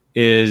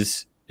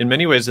 is in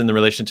many ways in the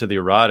relation to the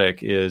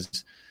erotic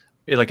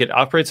it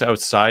operates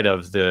outside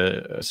of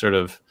the sort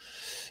of,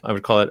 I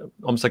would call it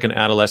almost like an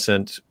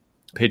adolescent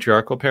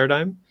patriarchal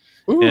paradigm.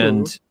 Ooh.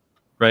 And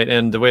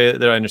the way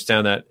that I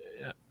understand that,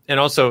 and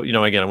also,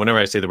 again, whenever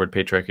I say the word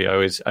patriarchy,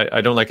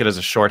 I don't like it as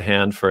a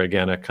shorthand for,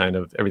 again, a kind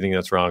of everything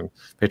that's wrong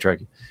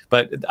patriarchy.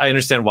 But I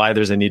understand why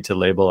there's a need to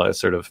label a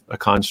sort of a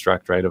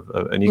construct, right, of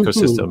an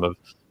ecosystem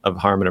of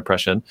harm and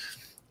oppression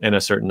and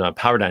a certain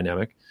power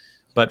dynamic.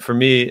 But for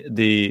me,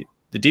 the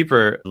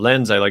deeper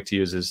lens I like to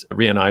use is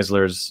Rian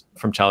Eisler's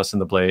from Chalice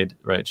and the Blade,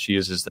 right? She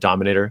uses the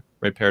dominator,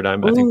 right,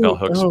 paradigm. I think Bell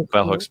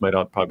Hooks might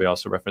probably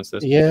also reference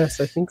this.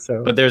 Yes, I think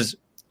so. But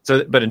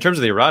but in terms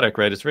of the erotic,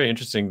 right, it's very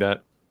interesting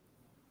that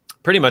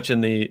pretty much in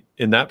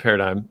that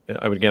paradigm,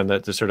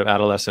 the sort of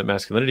adolescent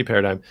masculinity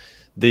paradigm,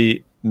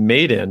 the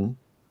maiden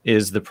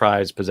is the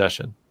prized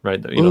possession,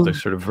 right? The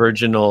sort of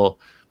virginal,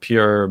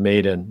 pure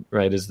maiden,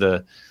 right,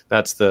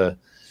 that's the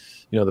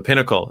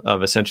pinnacle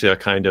of essentially a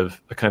kind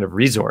of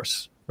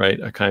resource, right?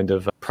 A kind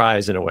of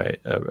prize in a way,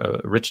 a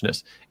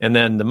richness. And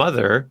then the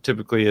mother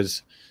typically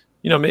is,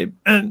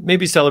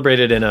 maybe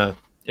celebrated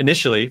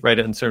initially, right,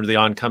 in sort of the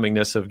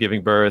oncomingness of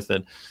giving birth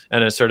and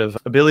a sort of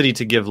ability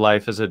to give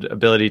life as an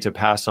ability to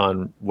pass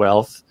on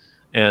wealth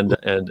and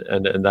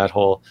that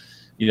whole,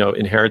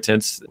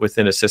 inheritance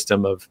within a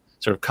system of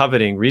sort of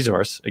coveting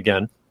resource.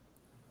 Again,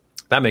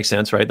 that makes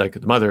sense, right? Like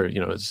the mother,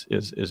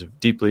 is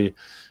deeply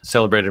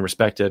celebrated and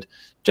respected,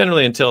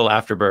 generally until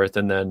after birth,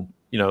 and then,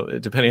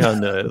 depending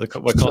on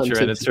what culture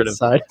and it's sort of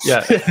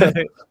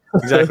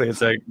exactly.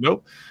 It's like,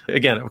 nope.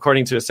 Again,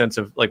 according to a sense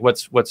of like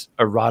what's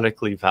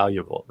erotically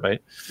valuable,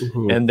 right?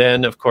 Mm-hmm. And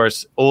then, of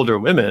course, older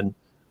women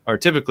are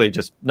typically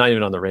just not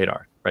even on the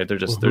radar, right? They're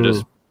just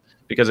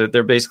because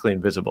they're basically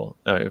invisible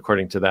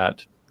according to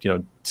that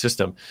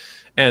system.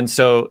 And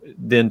so,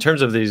 in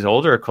terms of these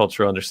older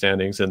cultural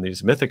understandings and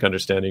these mythic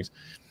understandings,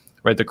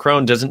 right, the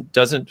crone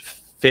doesn't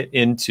fit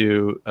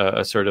into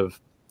a sort of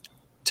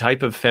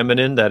type of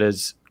feminine that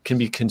can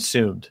be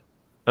consumed.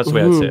 That's the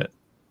way I'd say it.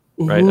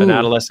 Right, an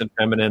adolescent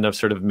feminine of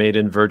sort of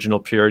maiden virginal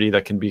purity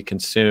that can be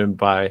consumed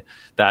by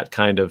that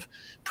kind of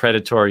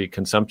predatory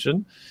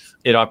consumption.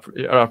 It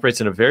operates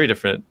in a very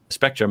different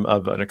spectrum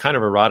of a kind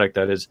of erotic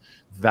that is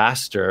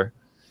vaster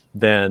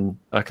than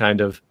a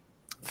kind of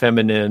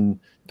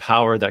feminine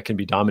power that can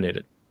be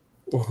dominated.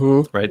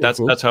 Right,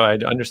 that's how I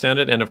understand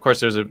it. And of course,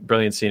 there's a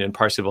brilliant scene in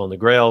Parsifal and the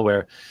Grail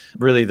where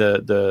really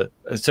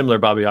a similar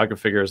Baba Yaga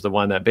figure is the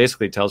one that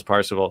basically tells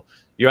Parsifal,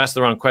 "You asked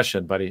the wrong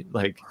question, buddy.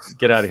 Like,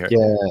 get out of here."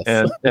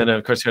 Yes. And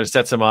of course, kind of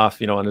sets him off,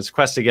 on his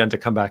quest again to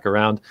come back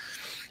around.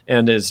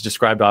 and is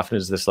described often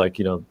as this like,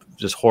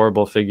 just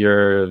horrible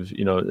figure of,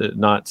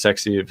 not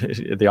sexy,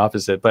 the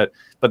opposite, but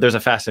there's a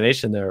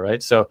fascination there,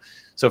 right? So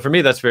for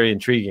me, that's very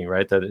intriguing,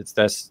 right? That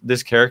that's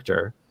this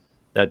character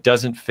that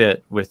doesn't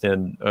fit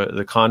within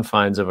the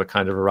confines of a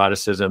kind of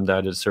eroticism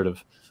that is sort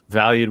of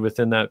valued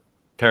within that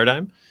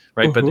paradigm,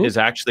 right? But is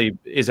actually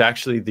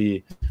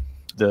the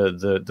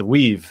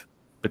weave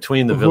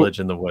between the village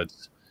and the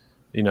woods,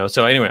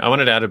 So anyway, I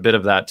wanted to add a bit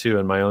of that too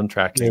in my own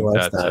tracking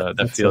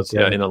that feels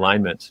so in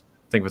alignment,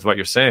 I think, with what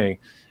you're saying,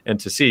 and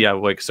to see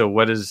so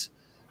what is,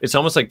 it's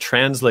almost like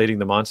translating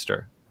the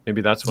monster.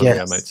 Maybe that's one way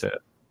I might say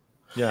it.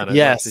 Yeah, and I'd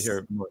love to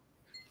hear more.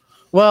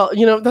 Well,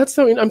 that's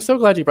I'm so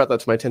glad you brought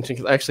that to my attention,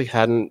 because I actually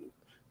hadn't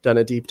done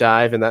a deep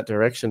dive in that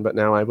direction, but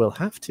now I will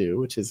have to,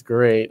 which is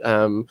great.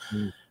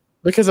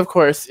 Because of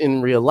course,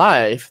 in real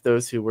life,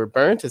 those who were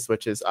burnt as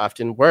witches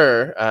often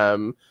were,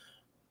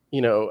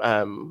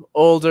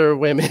 older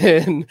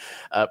women,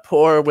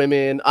 poor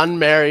women,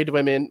 unmarried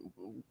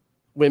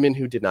women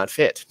who did not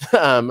fit,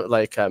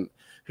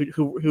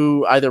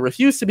 who either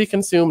refused to be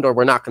consumed or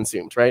were not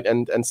consumed, right?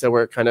 And so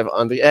we're kind of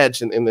on the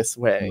edge in this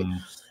way.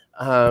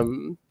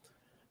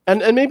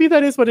 And maybe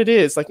that is what it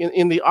is. Like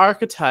in the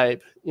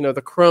archetype,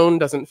 the crone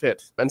doesn't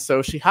fit. And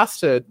so she has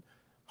to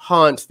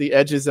haunt the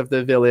edges of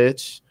the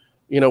village,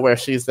 where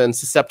she's then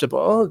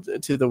susceptible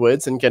to the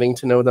woods and getting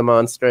to know the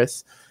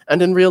monstrous.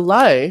 And in real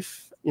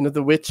life,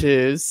 the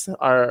witches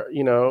are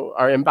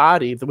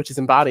embodied. The witch is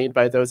embodied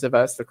by those of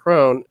us, the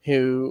crone,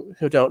 who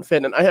don't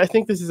fit. And I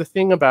think this is a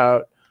thing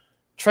about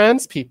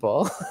trans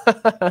people,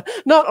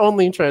 not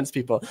only trans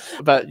people,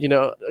 but,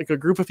 like a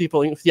group of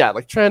people,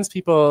 like trans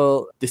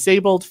people,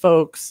 disabled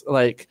folks,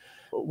 like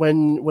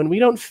when we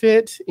don't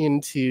fit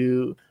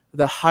into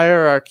the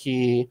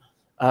hierarchy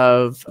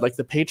of like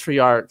the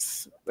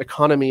patriarch's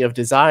economy of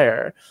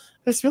desire,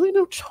 there's really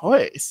no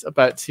choice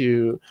but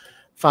to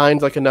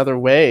find like another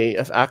way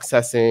of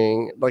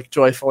accessing like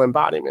joyful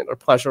embodiment or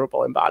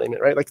pleasurable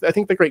embodiment, right? Like I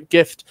think the great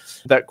gift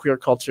that queer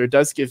culture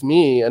does give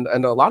me and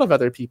a lot of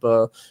other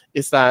people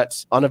is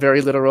that on a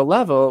very literal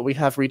level, we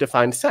have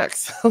redefined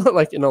sex,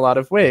 like in a lot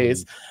of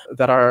ways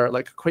that are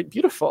like quite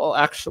beautiful,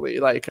 actually.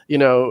 Like,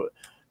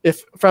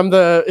 if from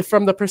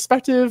the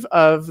perspective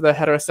of the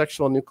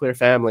heterosexual nuclear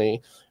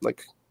family,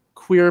 like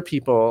queer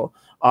people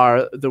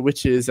are the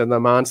witches and the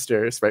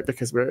monsters, right?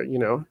 Because we're,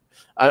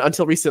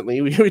 until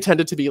recently, we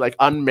tended to be like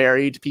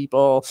unmarried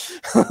people,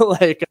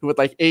 like would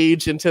like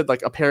age into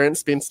like apparent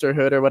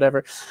spinsterhood or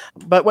whatever.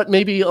 But what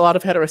maybe a lot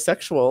of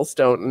heterosexuals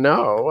don't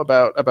know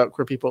about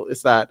queer people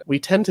is that we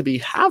tend to be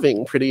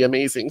having pretty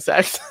amazing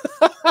sex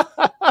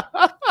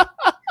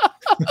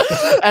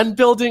and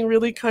building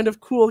really kind of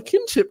cool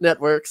kinship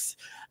networks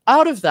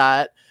out of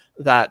that,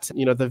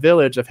 the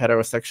village of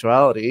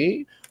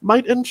heterosexuality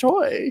might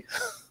enjoy.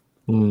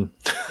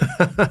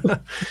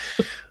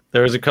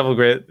 There was a couple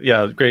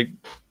great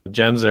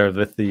gems there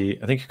with I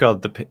think you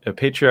called it the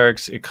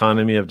patriarch's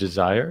economy of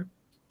desire.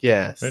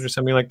 Yes. Right, or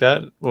something like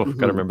that. Oh, I've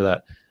got to remember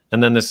that.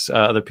 And then this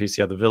other piece,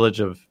 the village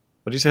of,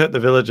 what do you say? The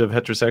village of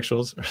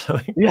heterosexuals or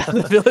something? Yeah,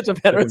 the village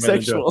of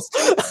heterosexuals.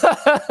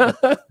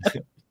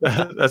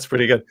 That's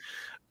pretty good.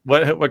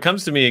 What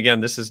comes to me,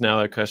 again, this is now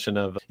a question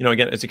of,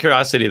 again, it's a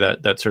curiosity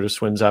that sort of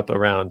swims up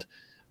around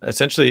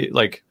essentially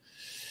like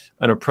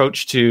an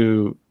approach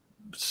to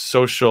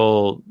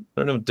social,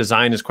 I don't know if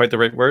design is quite the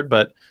right word,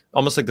 but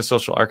almost like the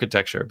social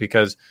architecture,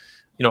 because,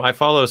 I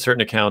follow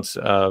certain accounts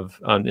on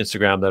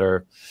Instagram that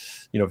are,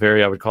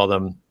 very, I would call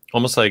them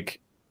almost like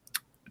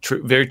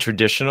very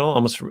traditional,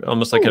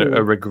 almost like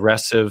a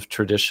regressive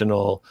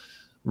traditional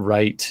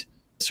right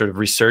sort of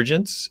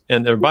resurgence.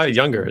 And they're by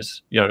younger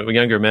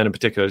men in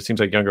particular. It seems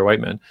like younger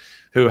white men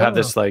who have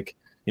this like,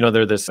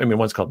 they're this,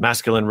 one's called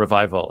masculine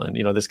revival and,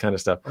 this kind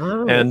of stuff.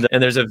 And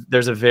there's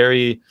a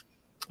very,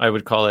 I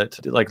would call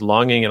it like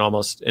longing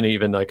and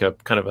even like a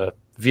kind of a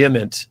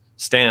vehement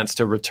stance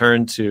to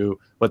return to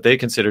what they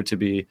consider to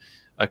be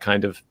a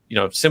kind of,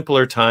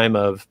 simpler time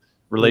of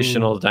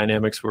relational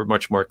dynamics were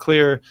much more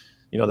clear.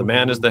 The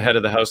man is the head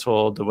of the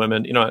household, the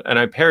women, and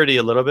I parody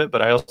a little bit,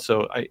 but I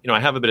also, I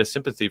have a bit of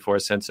sympathy for a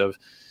sense of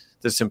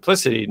the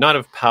simplicity, not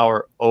of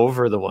power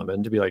over the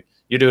woman to be like,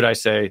 you do what I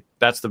say,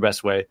 that's the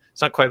best way.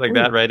 It's not quite like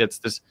that, right? It's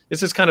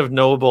this kind of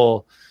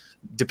noble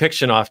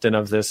depiction often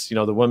of this,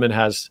 the woman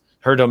has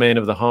her domain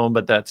of the home,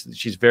 but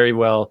she's very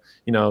well,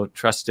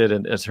 trusted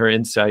and as her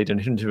insight and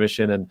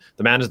intuition, and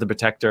the man is the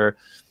protector.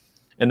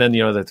 And then,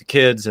 the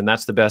kids, and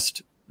that's the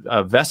best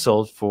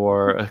vessel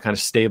for a kind of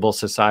stable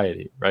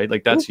society, right?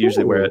 Like that's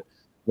usually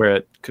where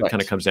it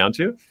kind of comes down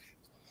to.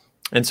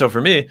 And so for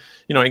me,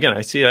 again,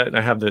 I see it,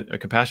 I have a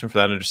compassion for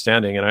that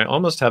understanding, and I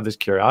almost have this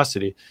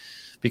curiosity,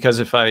 because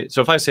if I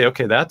say,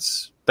 okay,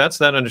 that's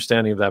that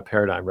understanding of that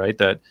paradigm, right?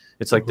 That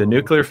it's like the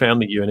nuclear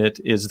family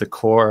unit is the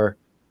core,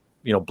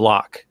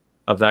 block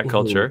of that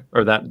culture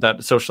or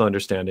that social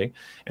understanding.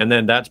 And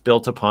then that's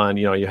built upon,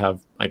 you have,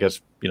 I guess,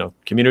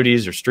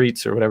 communities or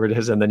streets or whatever it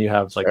is. And then you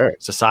have like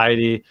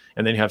society,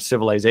 and then you have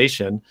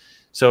civilization.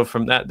 So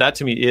from that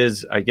to me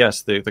is, I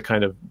guess, the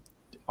kind of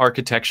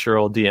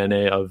architectural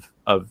DNA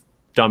of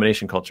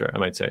domination culture, I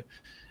might say.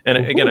 And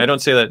again, I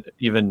don't say that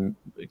even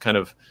kind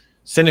of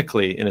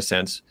cynically in a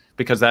sense,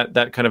 because that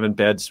kind of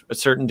embeds a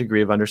certain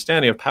degree of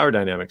understanding of power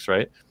dynamics,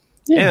 right?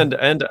 Yeah.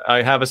 And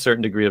I have a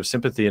certain degree of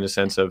sympathy in a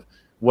sense of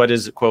what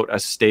is, quote, a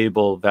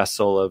stable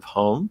vessel of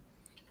home.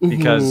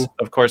 Because,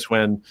 of course,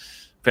 when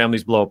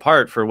families blow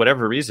apart for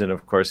whatever reason,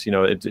 of course,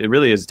 it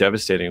really is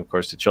devastating, of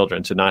course, to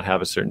children to not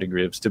have a certain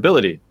degree of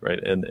stability, right,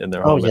 in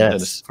their home.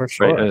 Yes, for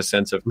sure. Right, in a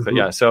sense of,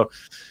 yeah. So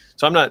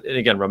I'm not,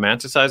 again,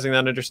 romanticizing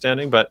that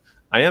understanding, but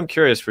I am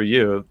curious for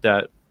you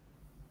that,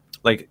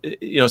 like,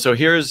 so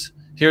here's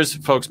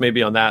folks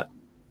maybe in that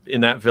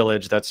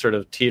village that's sort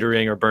of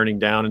teetering or burning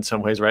down in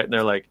some ways, right? And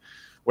they're like,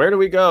 where do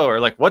we go? Or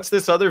like, what's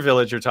this other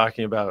village you're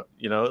talking about?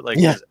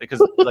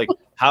 Because like,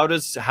 how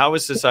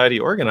is society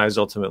organized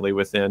ultimately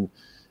within,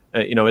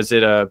 is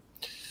it a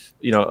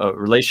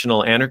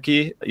relational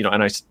anarchy?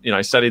 And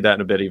I studied that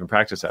in a bit, even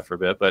practiced that for a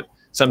bit, but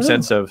some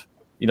sense of,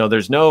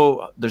 there's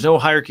no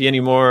hierarchy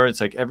anymore. It's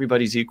like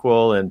everybody's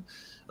equal. And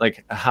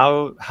like,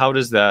 how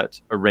does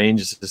that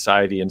arrange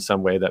society in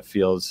some way that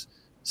feels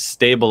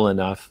stable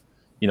enough,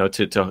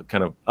 to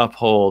kind of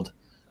uphold,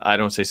 I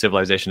don't say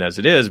civilization as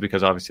it is,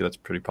 because obviously that's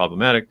pretty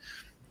problematic.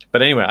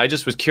 But anyway, I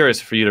just was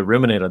curious for you to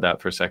ruminate on that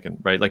for a second,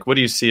 right? Like, what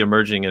do you see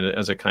emerging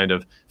as a kind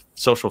of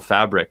social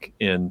fabric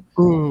in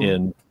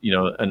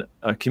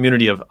a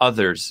community of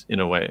others, in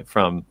a way,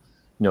 from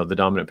the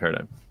dominant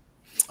paradigm?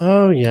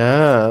 Oh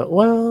yeah.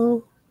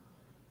 Well,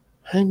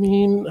 I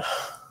mean,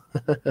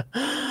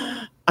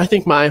 I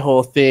think my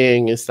whole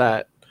thing is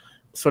that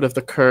sort of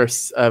the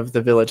curse of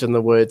the village in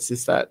the woods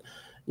is that,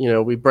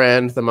 we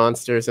brand the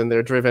monsters and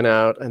they're driven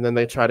out, and then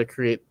they try to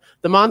create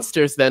the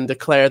monsters, then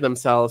declare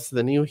themselves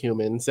the new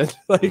humans and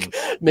like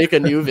make a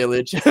new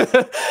village.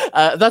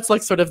 That's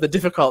like sort of the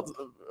difficult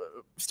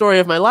story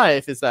of my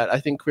life, is that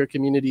I think queer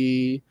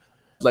community,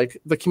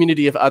 like the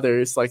community of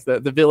others, like the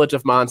village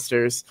of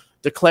monsters,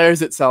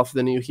 declares itself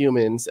the new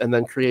humans and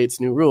then creates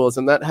new rules.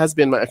 And that has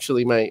been my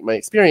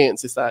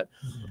experience, is that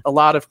a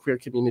lot of queer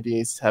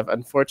communities have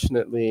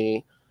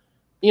unfortunately,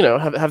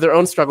 have their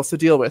own struggles to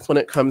deal with when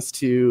it comes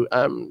to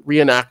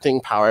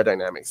reenacting power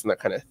dynamics and that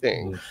kind of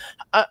thing.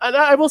 And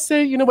I will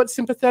say, what's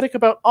sympathetic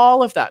about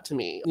all of that to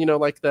me,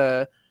 like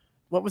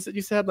what was it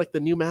you said, like the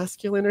new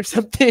masculine or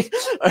something?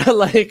 Or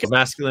like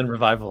masculine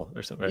revival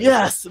or something, right?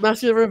 Yes,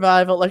 masculine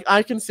revival. Like,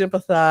 I can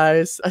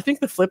sympathize. I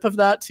think the flip of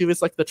that too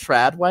is like the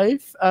trad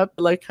wife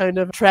like kind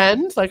of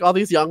trend, like all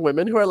these young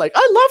women who are like,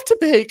 I love to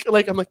bake.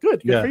 Like, I'm like,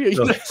 good for you.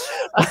 Totally.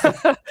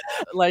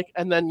 Like,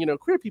 and then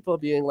queer people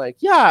being like,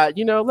 yeah,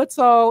 let's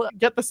all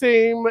get the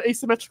same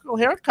asymmetrical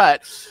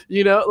haircut.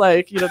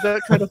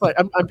 That kind of like,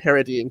 I'm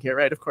parodying here,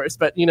 right? Of course,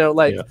 but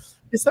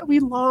is that we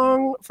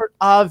long for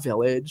a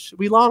village,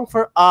 we long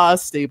for a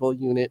stable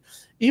unit,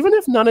 even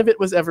if none of it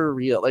was ever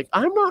real. Like,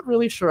 I'm not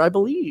really sure I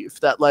believe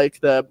that like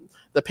the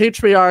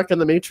patriarch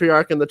and the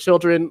matriarch and the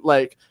children,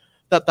 like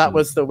that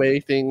was the way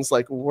things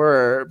like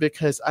were,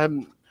 because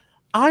I'm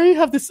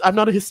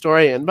not a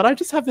historian, but I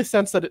just have this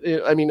sense that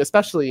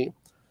especially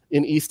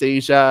in East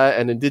Asia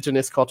and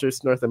indigenous cultures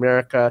in North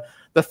America,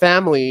 the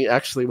family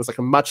actually was like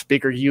a much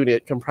bigger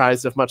unit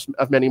comprised of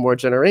many more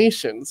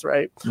generations,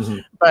 right?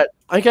 But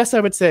I guess I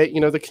would say,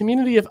 the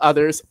community of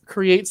others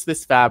creates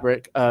this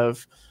fabric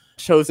of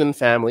chosen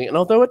family. And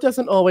although it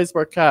doesn't always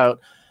work out,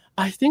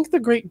 I think the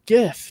great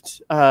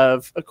gift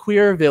of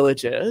queer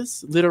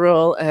villages,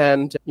 literal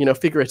and,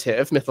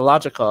 figurative,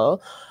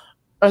 mythological,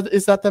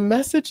 is that the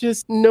message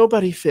is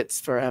nobody fits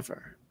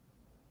forever.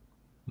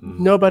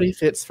 Nobody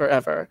fits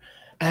forever.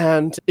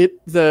 And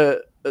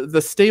the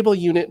stable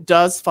unit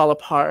does fall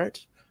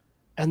apart,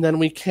 and then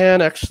we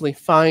can actually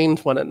find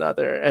one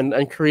another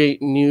and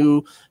create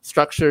new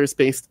structures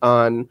based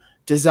on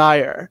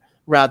desire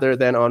rather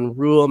than on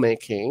rule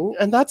making.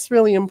 And that's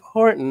really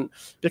important,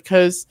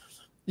 because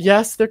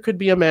yes, there could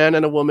be a man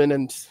and a woman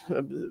and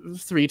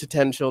 3 to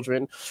 10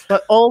 children,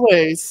 but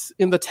always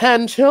in the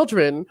 10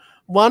 children,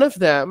 one of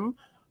them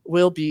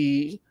will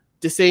be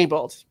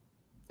disabled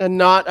and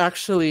not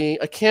actually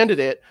a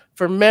candidate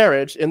for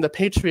marriage in the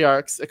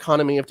patriarch's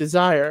economy of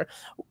desire.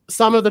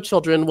 Some of the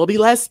children will be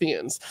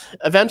lesbians.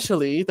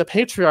 Eventually, the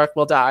patriarch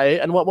will die,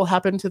 and what will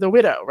happen to the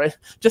widow, right?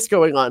 Just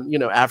going on,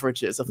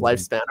 averages of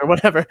lifespan or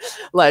whatever.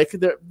 Like,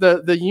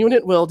 the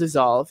unit will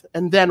dissolve,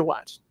 and then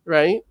what,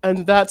 right?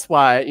 And that's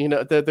why,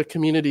 the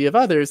community of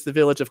others, the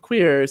village of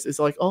queers, is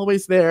like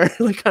always there,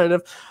 like kind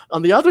of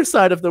on the other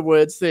side of the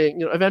woods,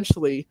 saying,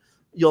 eventually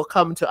you'll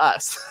come to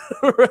us,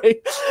 right?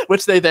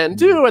 Which they then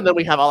do, and then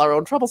we have all our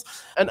own troubles.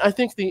 And I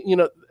think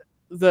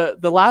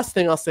the last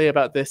thing I'll say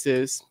about this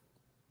is,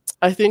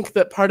 I think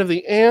that part of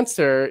the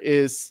answer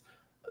is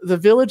the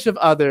village of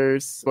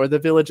others, or the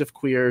village of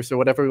queers, or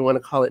whatever we want to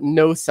call it,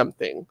 knows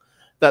something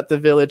that the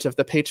village of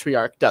the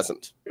patriarch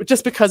doesn't.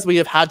 Just because we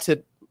have had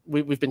to,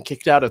 we've been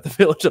kicked out of the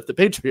village of the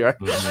patriarch.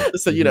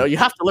 So, you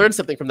have to learn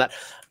something from that.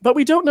 But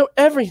we don't know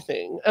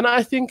everything. And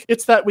I think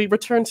it's that we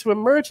return to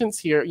emergence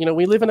here.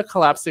 We live in a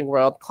collapsing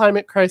world,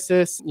 climate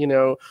crisis,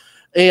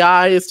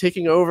 AI is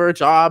taking over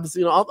jobs,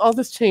 all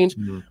this change.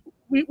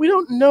 we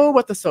don't know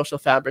what the social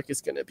fabric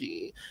is going to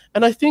be.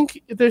 And I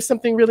think there's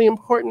something really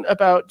important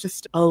about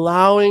just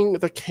allowing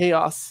the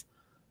chaos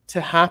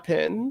to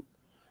happen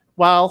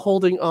while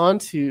holding on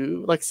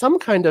to like some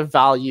kind of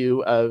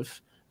value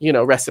of,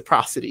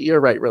 reciprocity or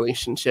right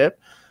relationship,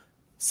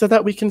 so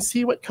that we can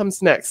see what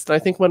comes next. And I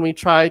think when we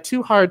try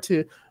too hard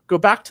to go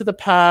back to the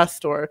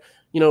past, or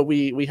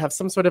we have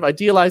some sort of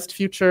idealized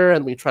future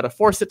and we try to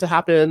force it to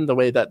happen the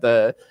way that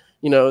the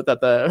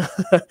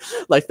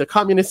like the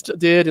communists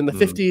did in the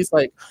 50s,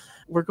 like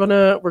we're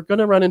gonna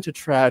run into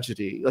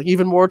tragedy, like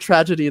even more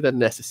tragedy than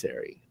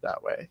necessary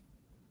that way.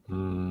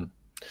 I'm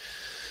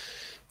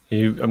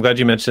glad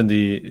you mentioned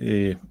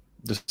the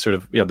sort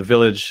of the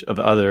village of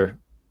the other,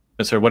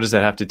 and sort of what does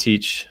that have to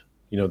teach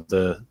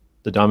the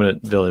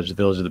dominant village, the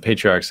village of the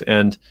patriarchs.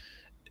 And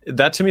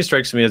that to me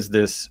strikes me as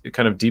this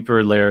kind of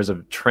deeper layers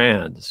of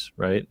trans,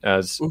 right?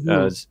 As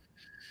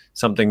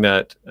something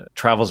that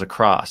travels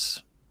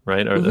across,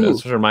 right? Or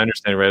that's sort of my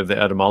understanding, right, of the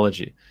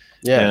etymology.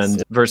 Yes.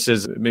 And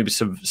versus maybe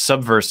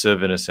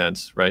subversive in a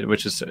sense, right?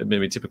 Which is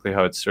maybe typically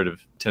how it sort of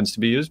tends to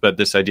be used. But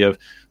this idea of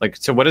like,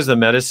 so what is the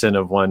medicine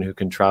of one who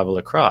can travel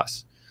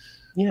across,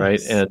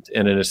 right? And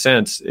in a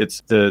sense,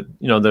 it's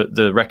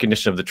the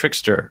recognition of the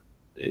trickster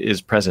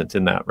is present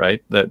in that,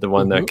 right? The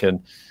one that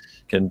can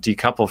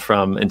decouple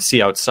from and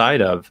see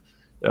outside of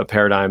a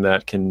paradigm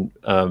that can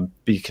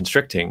be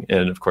constricting,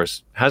 and of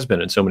course has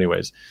been in so many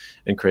ways,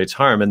 and creates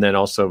harm, and then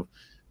also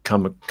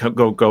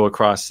go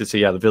across to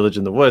say, the village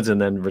in the woods,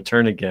 and then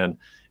return again.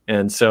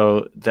 And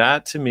so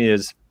that to me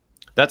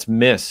that's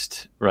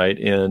missed, right,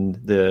 in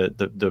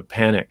the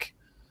panic,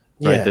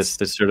 right? This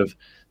sort of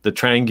the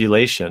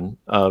triangulation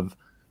of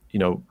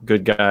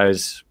good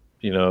guys,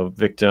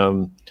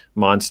 victim,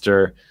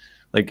 monster.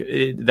 Like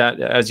that,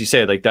 as you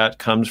say, like that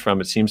comes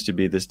from, it seems to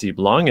be this deep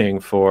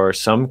longing for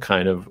some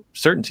kind of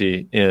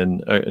certainty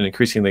in an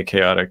increasingly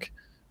chaotic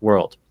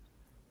world.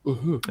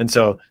 And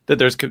so that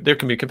there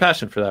can be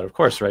compassion for that, of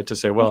course, right? To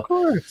say, well,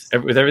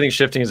 with everything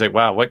shifting, is like,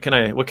 wow, what can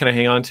I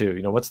hang on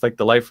to? What's like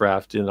the life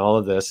raft in all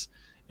of this?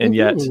 And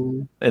yet,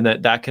 and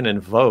that can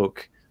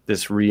invoke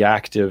this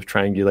reactive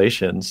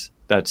triangulations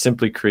that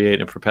simply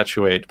create and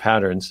perpetuate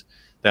patterns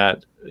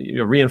that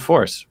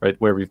reinforce, right,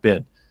 where we've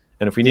been.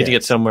 And if we need to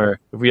get somewhere,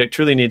 if we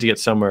truly need to get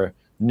somewhere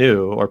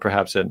new, or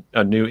perhaps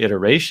a new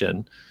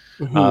iteration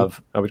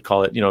of, I would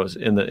call it,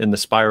 in the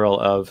spiral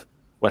of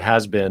what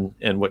has been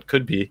and what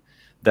could be,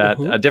 that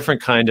a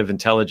different kind of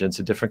intelligence,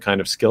 a different kind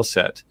of skill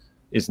set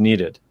is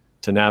needed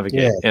to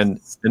navigate. And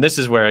this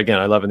is where, again,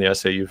 I love in the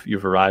essay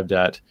you've arrived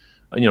at,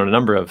 a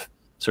number of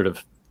sort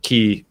of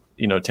key,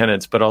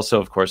 tenets, but also,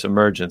 of course,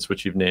 emergence,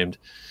 which you've named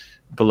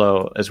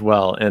below as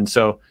well. And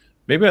so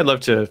maybe I'd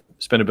love to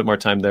spend a bit more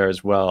time there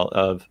as well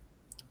of,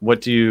 when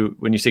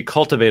you say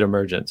cultivate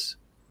emergence,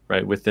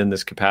 right, within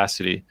this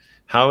capacity,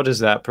 how does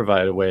that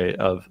provide a way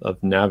of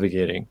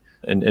navigating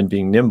and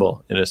being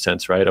nimble in a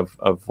sense, right,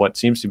 of what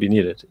seems to be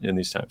needed in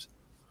these times?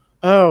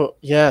 Oh,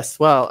 yes.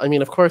 Well, I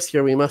mean, of course,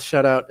 here we must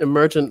shout out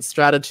Emergent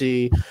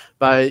Strategy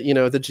by,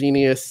 the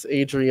genius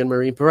Adrienne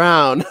Marie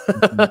Brown,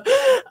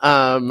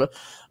 who,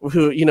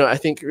 I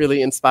think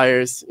really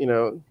inspires,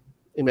 in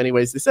many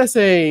ways, this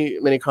essay,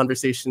 many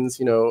conversations,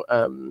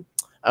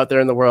 out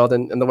there in the world,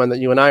 and the one that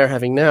you and I are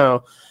having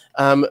now.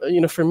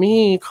 For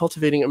me,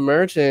 cultivating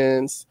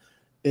emergence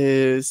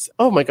is,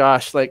 oh my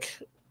gosh, like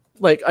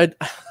I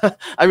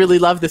I really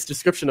love this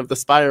description of the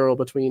spiral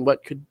between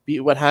what could be,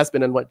 what has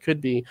been, and what could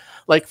be.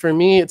 Like for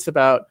me, it's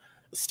about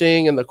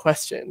staying in the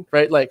question,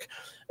 right? Like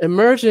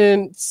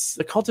emergence,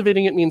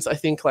 cultivating it means, I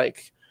think,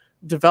 like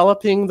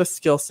developing the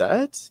skill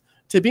set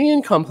to be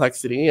in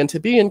complexity and to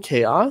be in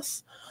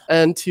chaos,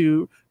 and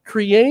to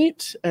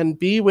create and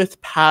be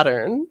with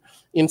pattern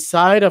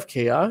inside of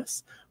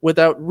chaos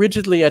without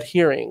rigidly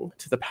adhering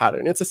to the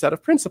pattern. It's a set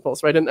of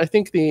principles, right? And I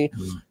think the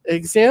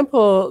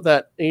example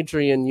that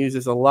Adrienne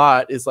uses a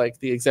lot is like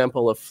the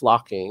example of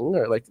flocking,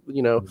 or like,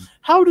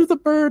 how do the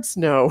birds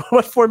know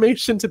what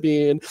formation to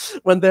be in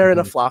when they're in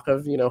a flock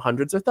of,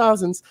 hundreds or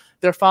thousands?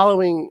 They're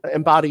following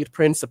embodied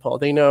principle.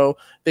 They know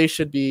they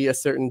should be a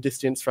certain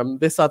distance from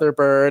this other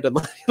bird, and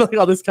like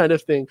all this kind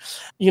of thing,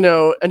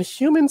 and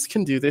humans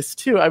can do this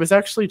too. I was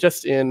actually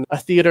just in a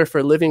theater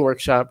for living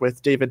workshop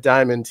with David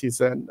Diamond,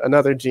 who's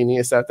another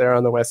genius out there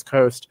on the West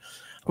Coast.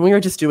 We are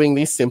just doing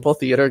these simple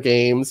theater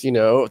games,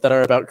 that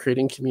are about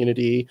creating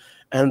community.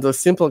 And those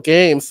simple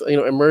games,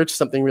 emerge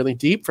something really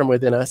deep from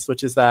within us,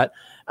 which is that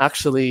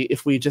actually,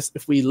 if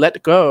we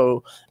let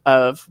go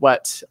of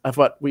what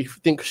we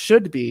think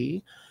should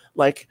be,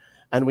 like,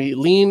 and we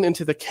lean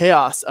into the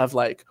chaos of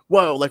like,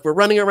 whoa, like we're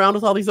running around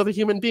with all these other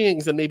human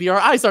beings, and maybe our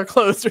eyes are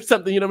closed or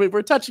something, maybe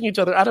we're touching each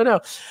other. I don't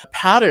know.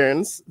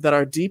 Patterns that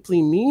are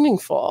deeply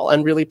meaningful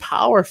and really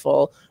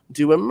powerful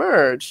do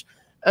emerge.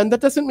 And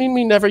that doesn't mean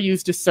we never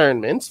use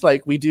discernment.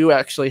 Like we do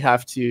actually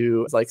have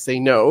to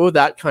say, no,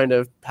 that kind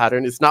of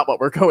pattern is not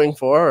what we're going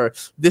for, or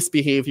this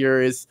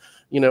behavior is,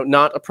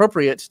 not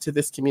appropriate to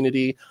this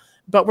community.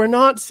 But we're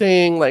not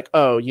saying like,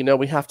 oh,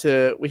 we have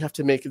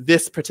to make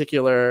this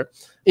particular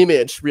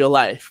image real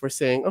life. We're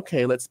saying,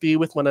 okay, let's be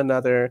with one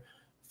another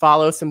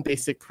follow some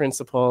basic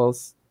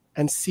principles,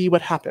 and see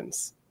what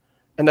happens.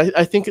 And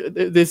I think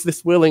there's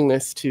this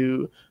willingness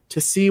to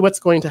see what's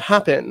going to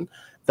happen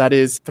that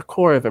is the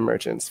core of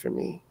emergence for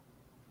me.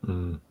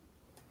 Mm.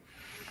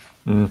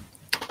 Mm.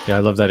 Yeah, I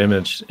love that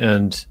image.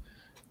 And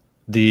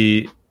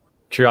the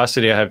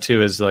curiosity I have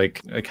too is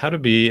like how to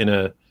be in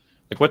a,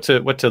 like what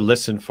to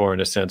listen for in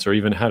a sense, or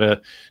even how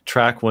to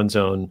track one's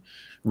own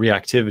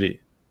reactivity,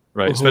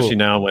 right? Mm-hmm. Especially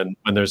now when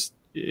there's,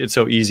 it's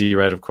so easy,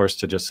 right? Of course,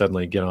 to just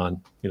suddenly get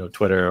on,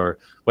 Twitter or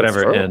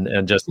whatever,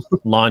 and just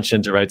launch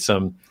into write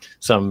some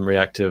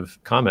reactive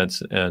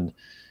comments and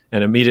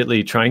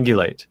immediately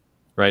triangulate,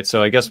 right?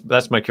 So I guess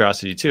that's my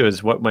curiosity too,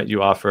 is what might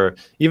you offer,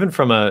 even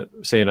from a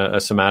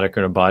somatic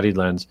or an embodied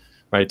lens,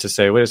 right? To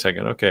say, wait a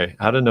second, okay,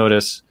 how to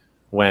notice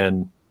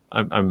when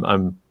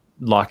I'm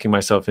locking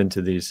myself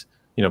into these,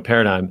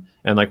 paradigm,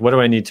 and like, what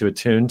do I need to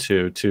attune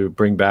to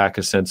bring back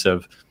a sense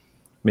of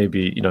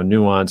maybe,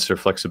 nuance or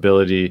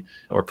flexibility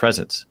or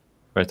presence,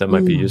 right? That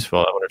might be useful.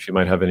 I wonder if you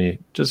might have any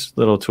just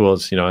little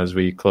tools, as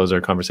we close our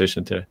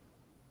conversation today.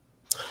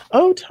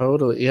 Oh,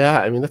 totally.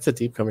 Yeah. I mean, that's a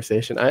deep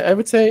conversation. I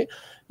would say,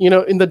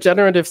 in the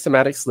generative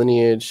somatics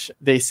lineage,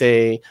 they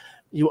say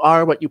you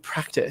are what you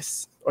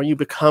practice, or you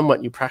become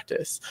what you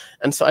practice.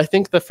 And so I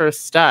think the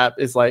first step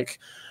is like,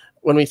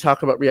 when we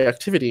talk about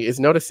reactivity, is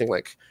noticing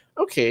like,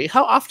 okay,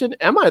 how often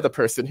am I the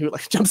person who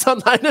like jumps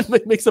online and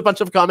makes a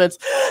bunch of comments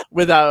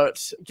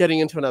without getting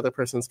into another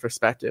person's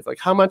perspective? Like,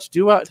 how much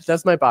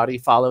does my body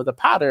follow the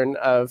pattern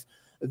of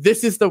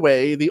this is the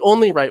way, the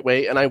only right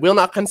way, and I will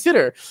not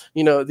consider,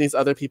 these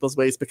other people's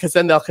ways, because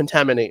then they'll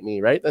contaminate me,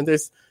 right? And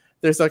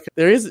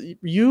there is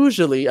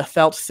usually a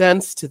felt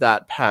sense to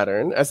that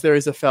pattern, as there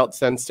is a felt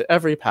sense to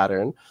every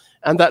pattern,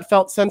 and that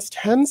felt sense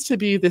tends to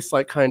be this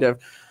like kind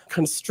of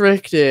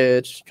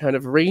constricted, kind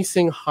of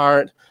racing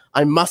heart.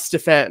 I must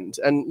defend,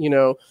 and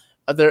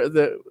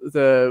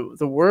the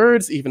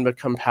words even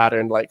become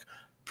patterned, like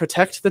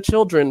protect the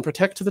children,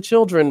 protect the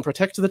children,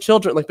 protect the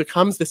children, like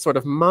becomes this sort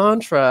of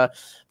mantra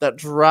that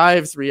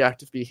drives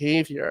reactive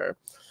behavior.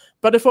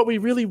 But if what we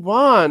really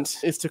want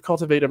is to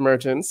cultivate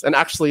emergence and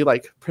actually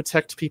like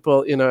protect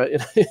people in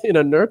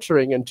a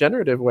nurturing and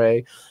generative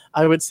way,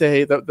 I would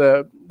say that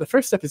the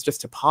first step is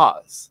just to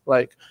pause.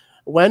 Like,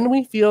 when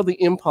we feel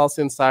the impulse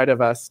inside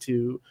of us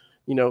to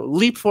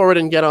leap forward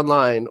and get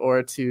online,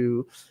 or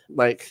to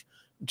like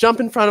jump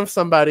in front of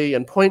somebody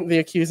and point the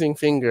accusing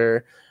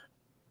finger,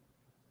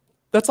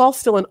 that's all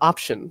still an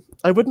option.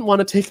 I wouldn't want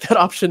to take that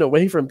option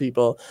away from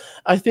people.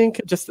 I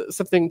think just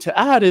something to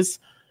add is,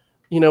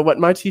 what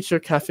my teacher,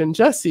 Kathin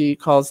Jesse,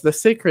 calls the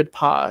sacred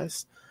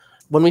pause.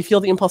 When we feel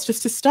the impulse,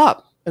 just to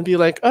stop and be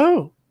like,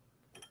 oh,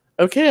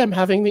 okay, I'm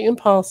having the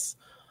impulse.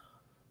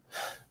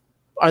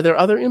 Are there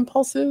other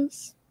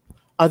impulses?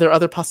 Are there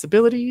other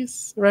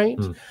possibilities, right?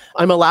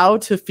 I'm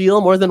allowed to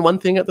feel more than one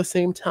thing at the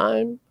same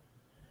time.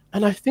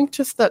 And I think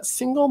just that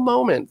single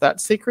moment, that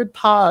sacred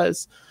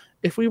pause,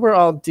 if we were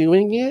all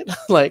doing it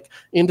like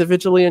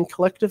individually and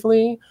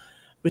collectively,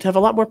 we'd have a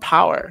lot more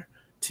power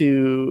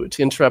to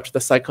interrupt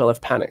the cycle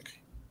of panic.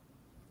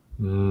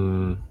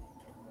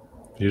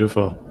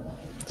 Beautiful.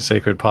 The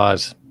sacred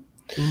pause.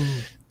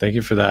 Thank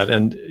you for that.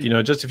 And,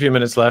 just a few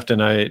minutes left,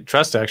 and I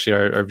trust actually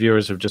our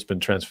viewers have just been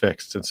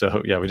transfixed. And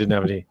so, yeah, we didn't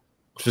have any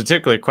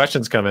particular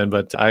questions come in,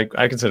 but I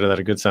consider that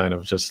a good sign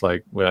of just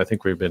like, well, I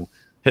think we've been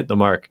hitting the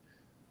mark,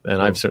 and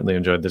I've certainly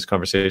enjoyed this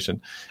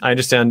conversation. I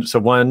understand.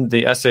 So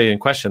the essay in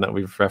question that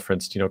we've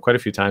referenced, quite a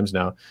few times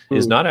now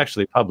is not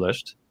actually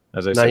published,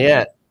 as I said. Not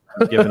yet.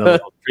 Given a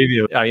little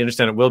preview. I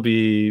understand it will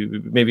be,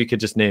 maybe you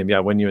could just name,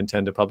 when you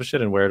intend to publish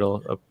it and where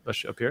it'll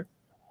appear.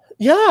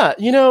 Yeah,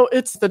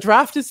 the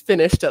draft is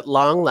finished at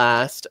long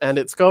last, and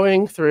it's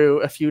going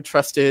through a few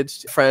trusted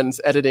friends'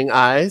 editing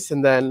eyes,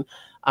 and then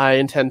I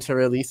intend to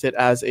release it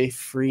as a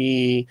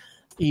free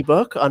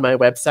ebook on my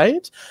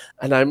website,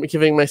 and I'm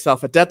giving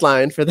myself a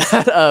deadline for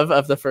that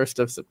of the 1st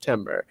of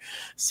September.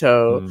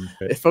 So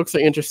if folks are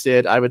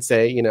interested, I would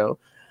say,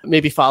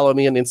 maybe follow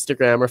me on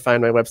Instagram or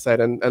find my website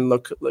and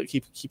look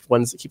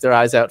keep their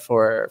eyes out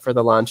for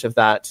the launch of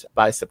that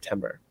by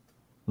September.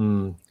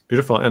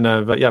 Beautiful. And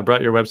I've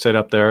brought your website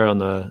up there on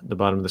the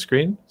bottom of the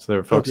screen, so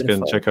that folks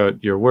can check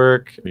out your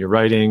work, your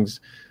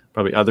writings,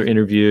 probably other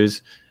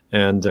interviews,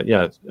 and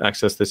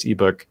access this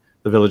ebook,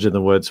 The Village in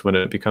the Woods, when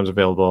it becomes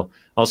available.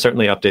 I'll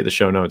certainly update the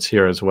show notes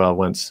here as well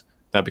once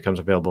that becomes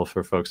available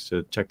for folks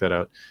to check that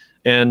out.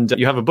 And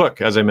you have a book,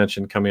 as I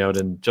mentioned, coming out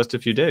in just a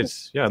few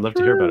days. Yeah, I'd love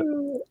to hear about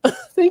it.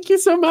 Thank you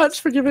so much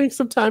for giving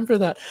some time for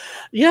that.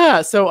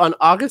 Yeah, so on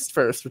August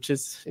 1st, which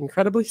is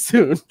incredibly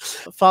soon,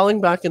 Falling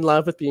Back in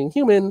Love with Being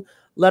Human,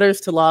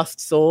 Letters to Lost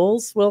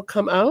Souls will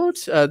come out.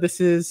 This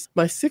is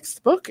my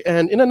 6th book,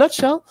 and in a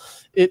nutshell,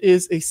 it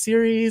is a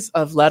series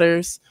of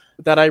letters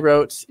that I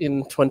wrote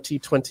in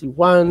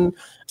 2021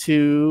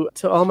 to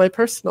all my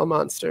personal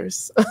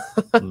monsters.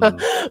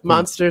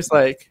 Monsters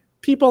like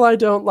people I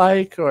don't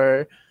like,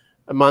 or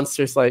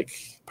monsters like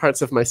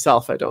parts of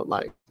myself I don't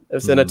like. It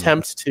was an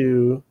attempt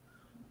to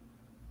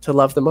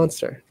love the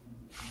monster.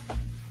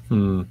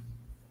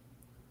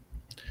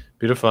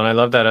 Beautiful. And I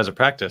love that as a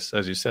practice,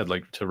 as you said,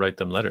 like to write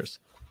them letters.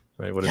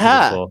 right? What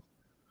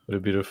a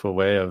beautiful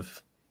way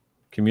of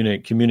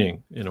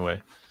communing in a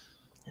way.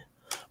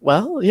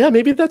 Well, yeah,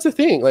 maybe that's a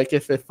thing. Like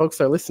if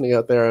folks are listening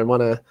out there and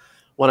want to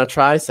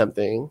try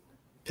something,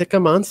 pick a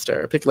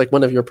monster, pick like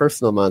one of your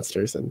personal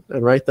monsters and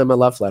write them a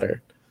love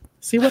letter.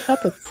 See what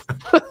happens.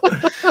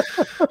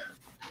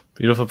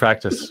 Beautiful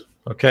practice.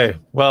 Okay.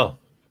 Well,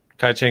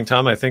 Kai, Cheng,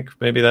 Thom, I think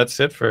maybe that's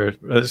it for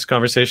this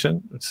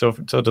conversation. So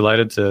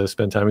delighted to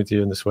spend time with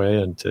you in this way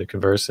and to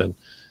converse. And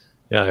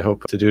yeah, I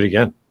hope to do it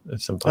again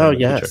at some time. Oh,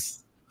 yes.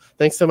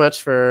 Thanks so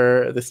much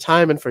for this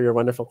time and for your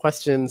wonderful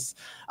questions.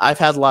 I've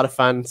had a lot of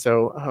fun,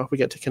 so I hope we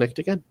get to connect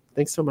again.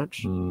 Thanks so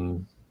much.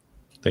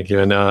 Thank you.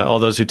 And all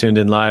those who tuned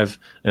in live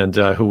and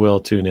who will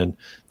tune in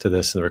to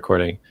this and the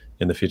recording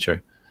in the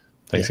future.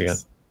 Thanks again.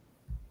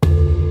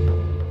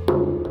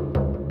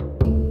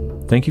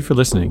 Thank you for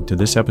listening to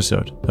this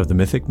episode of The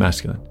Mythic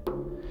Masculine.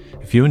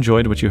 If you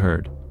enjoyed what you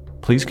heard,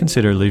 please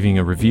consider leaving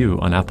a review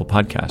on Apple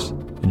Podcasts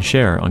and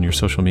share on your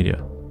social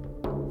media.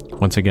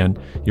 Once again,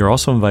 you're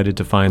also invited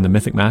to find The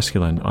Mythic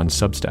Masculine on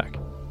Substack.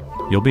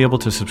 You'll be able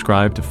to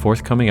subscribe to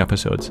forthcoming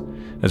episodes,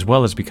 as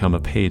well as become a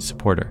paid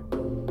supporter.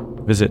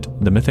 Visit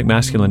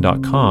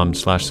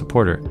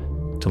themythicmasculine.com/supporter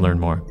to learn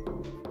more.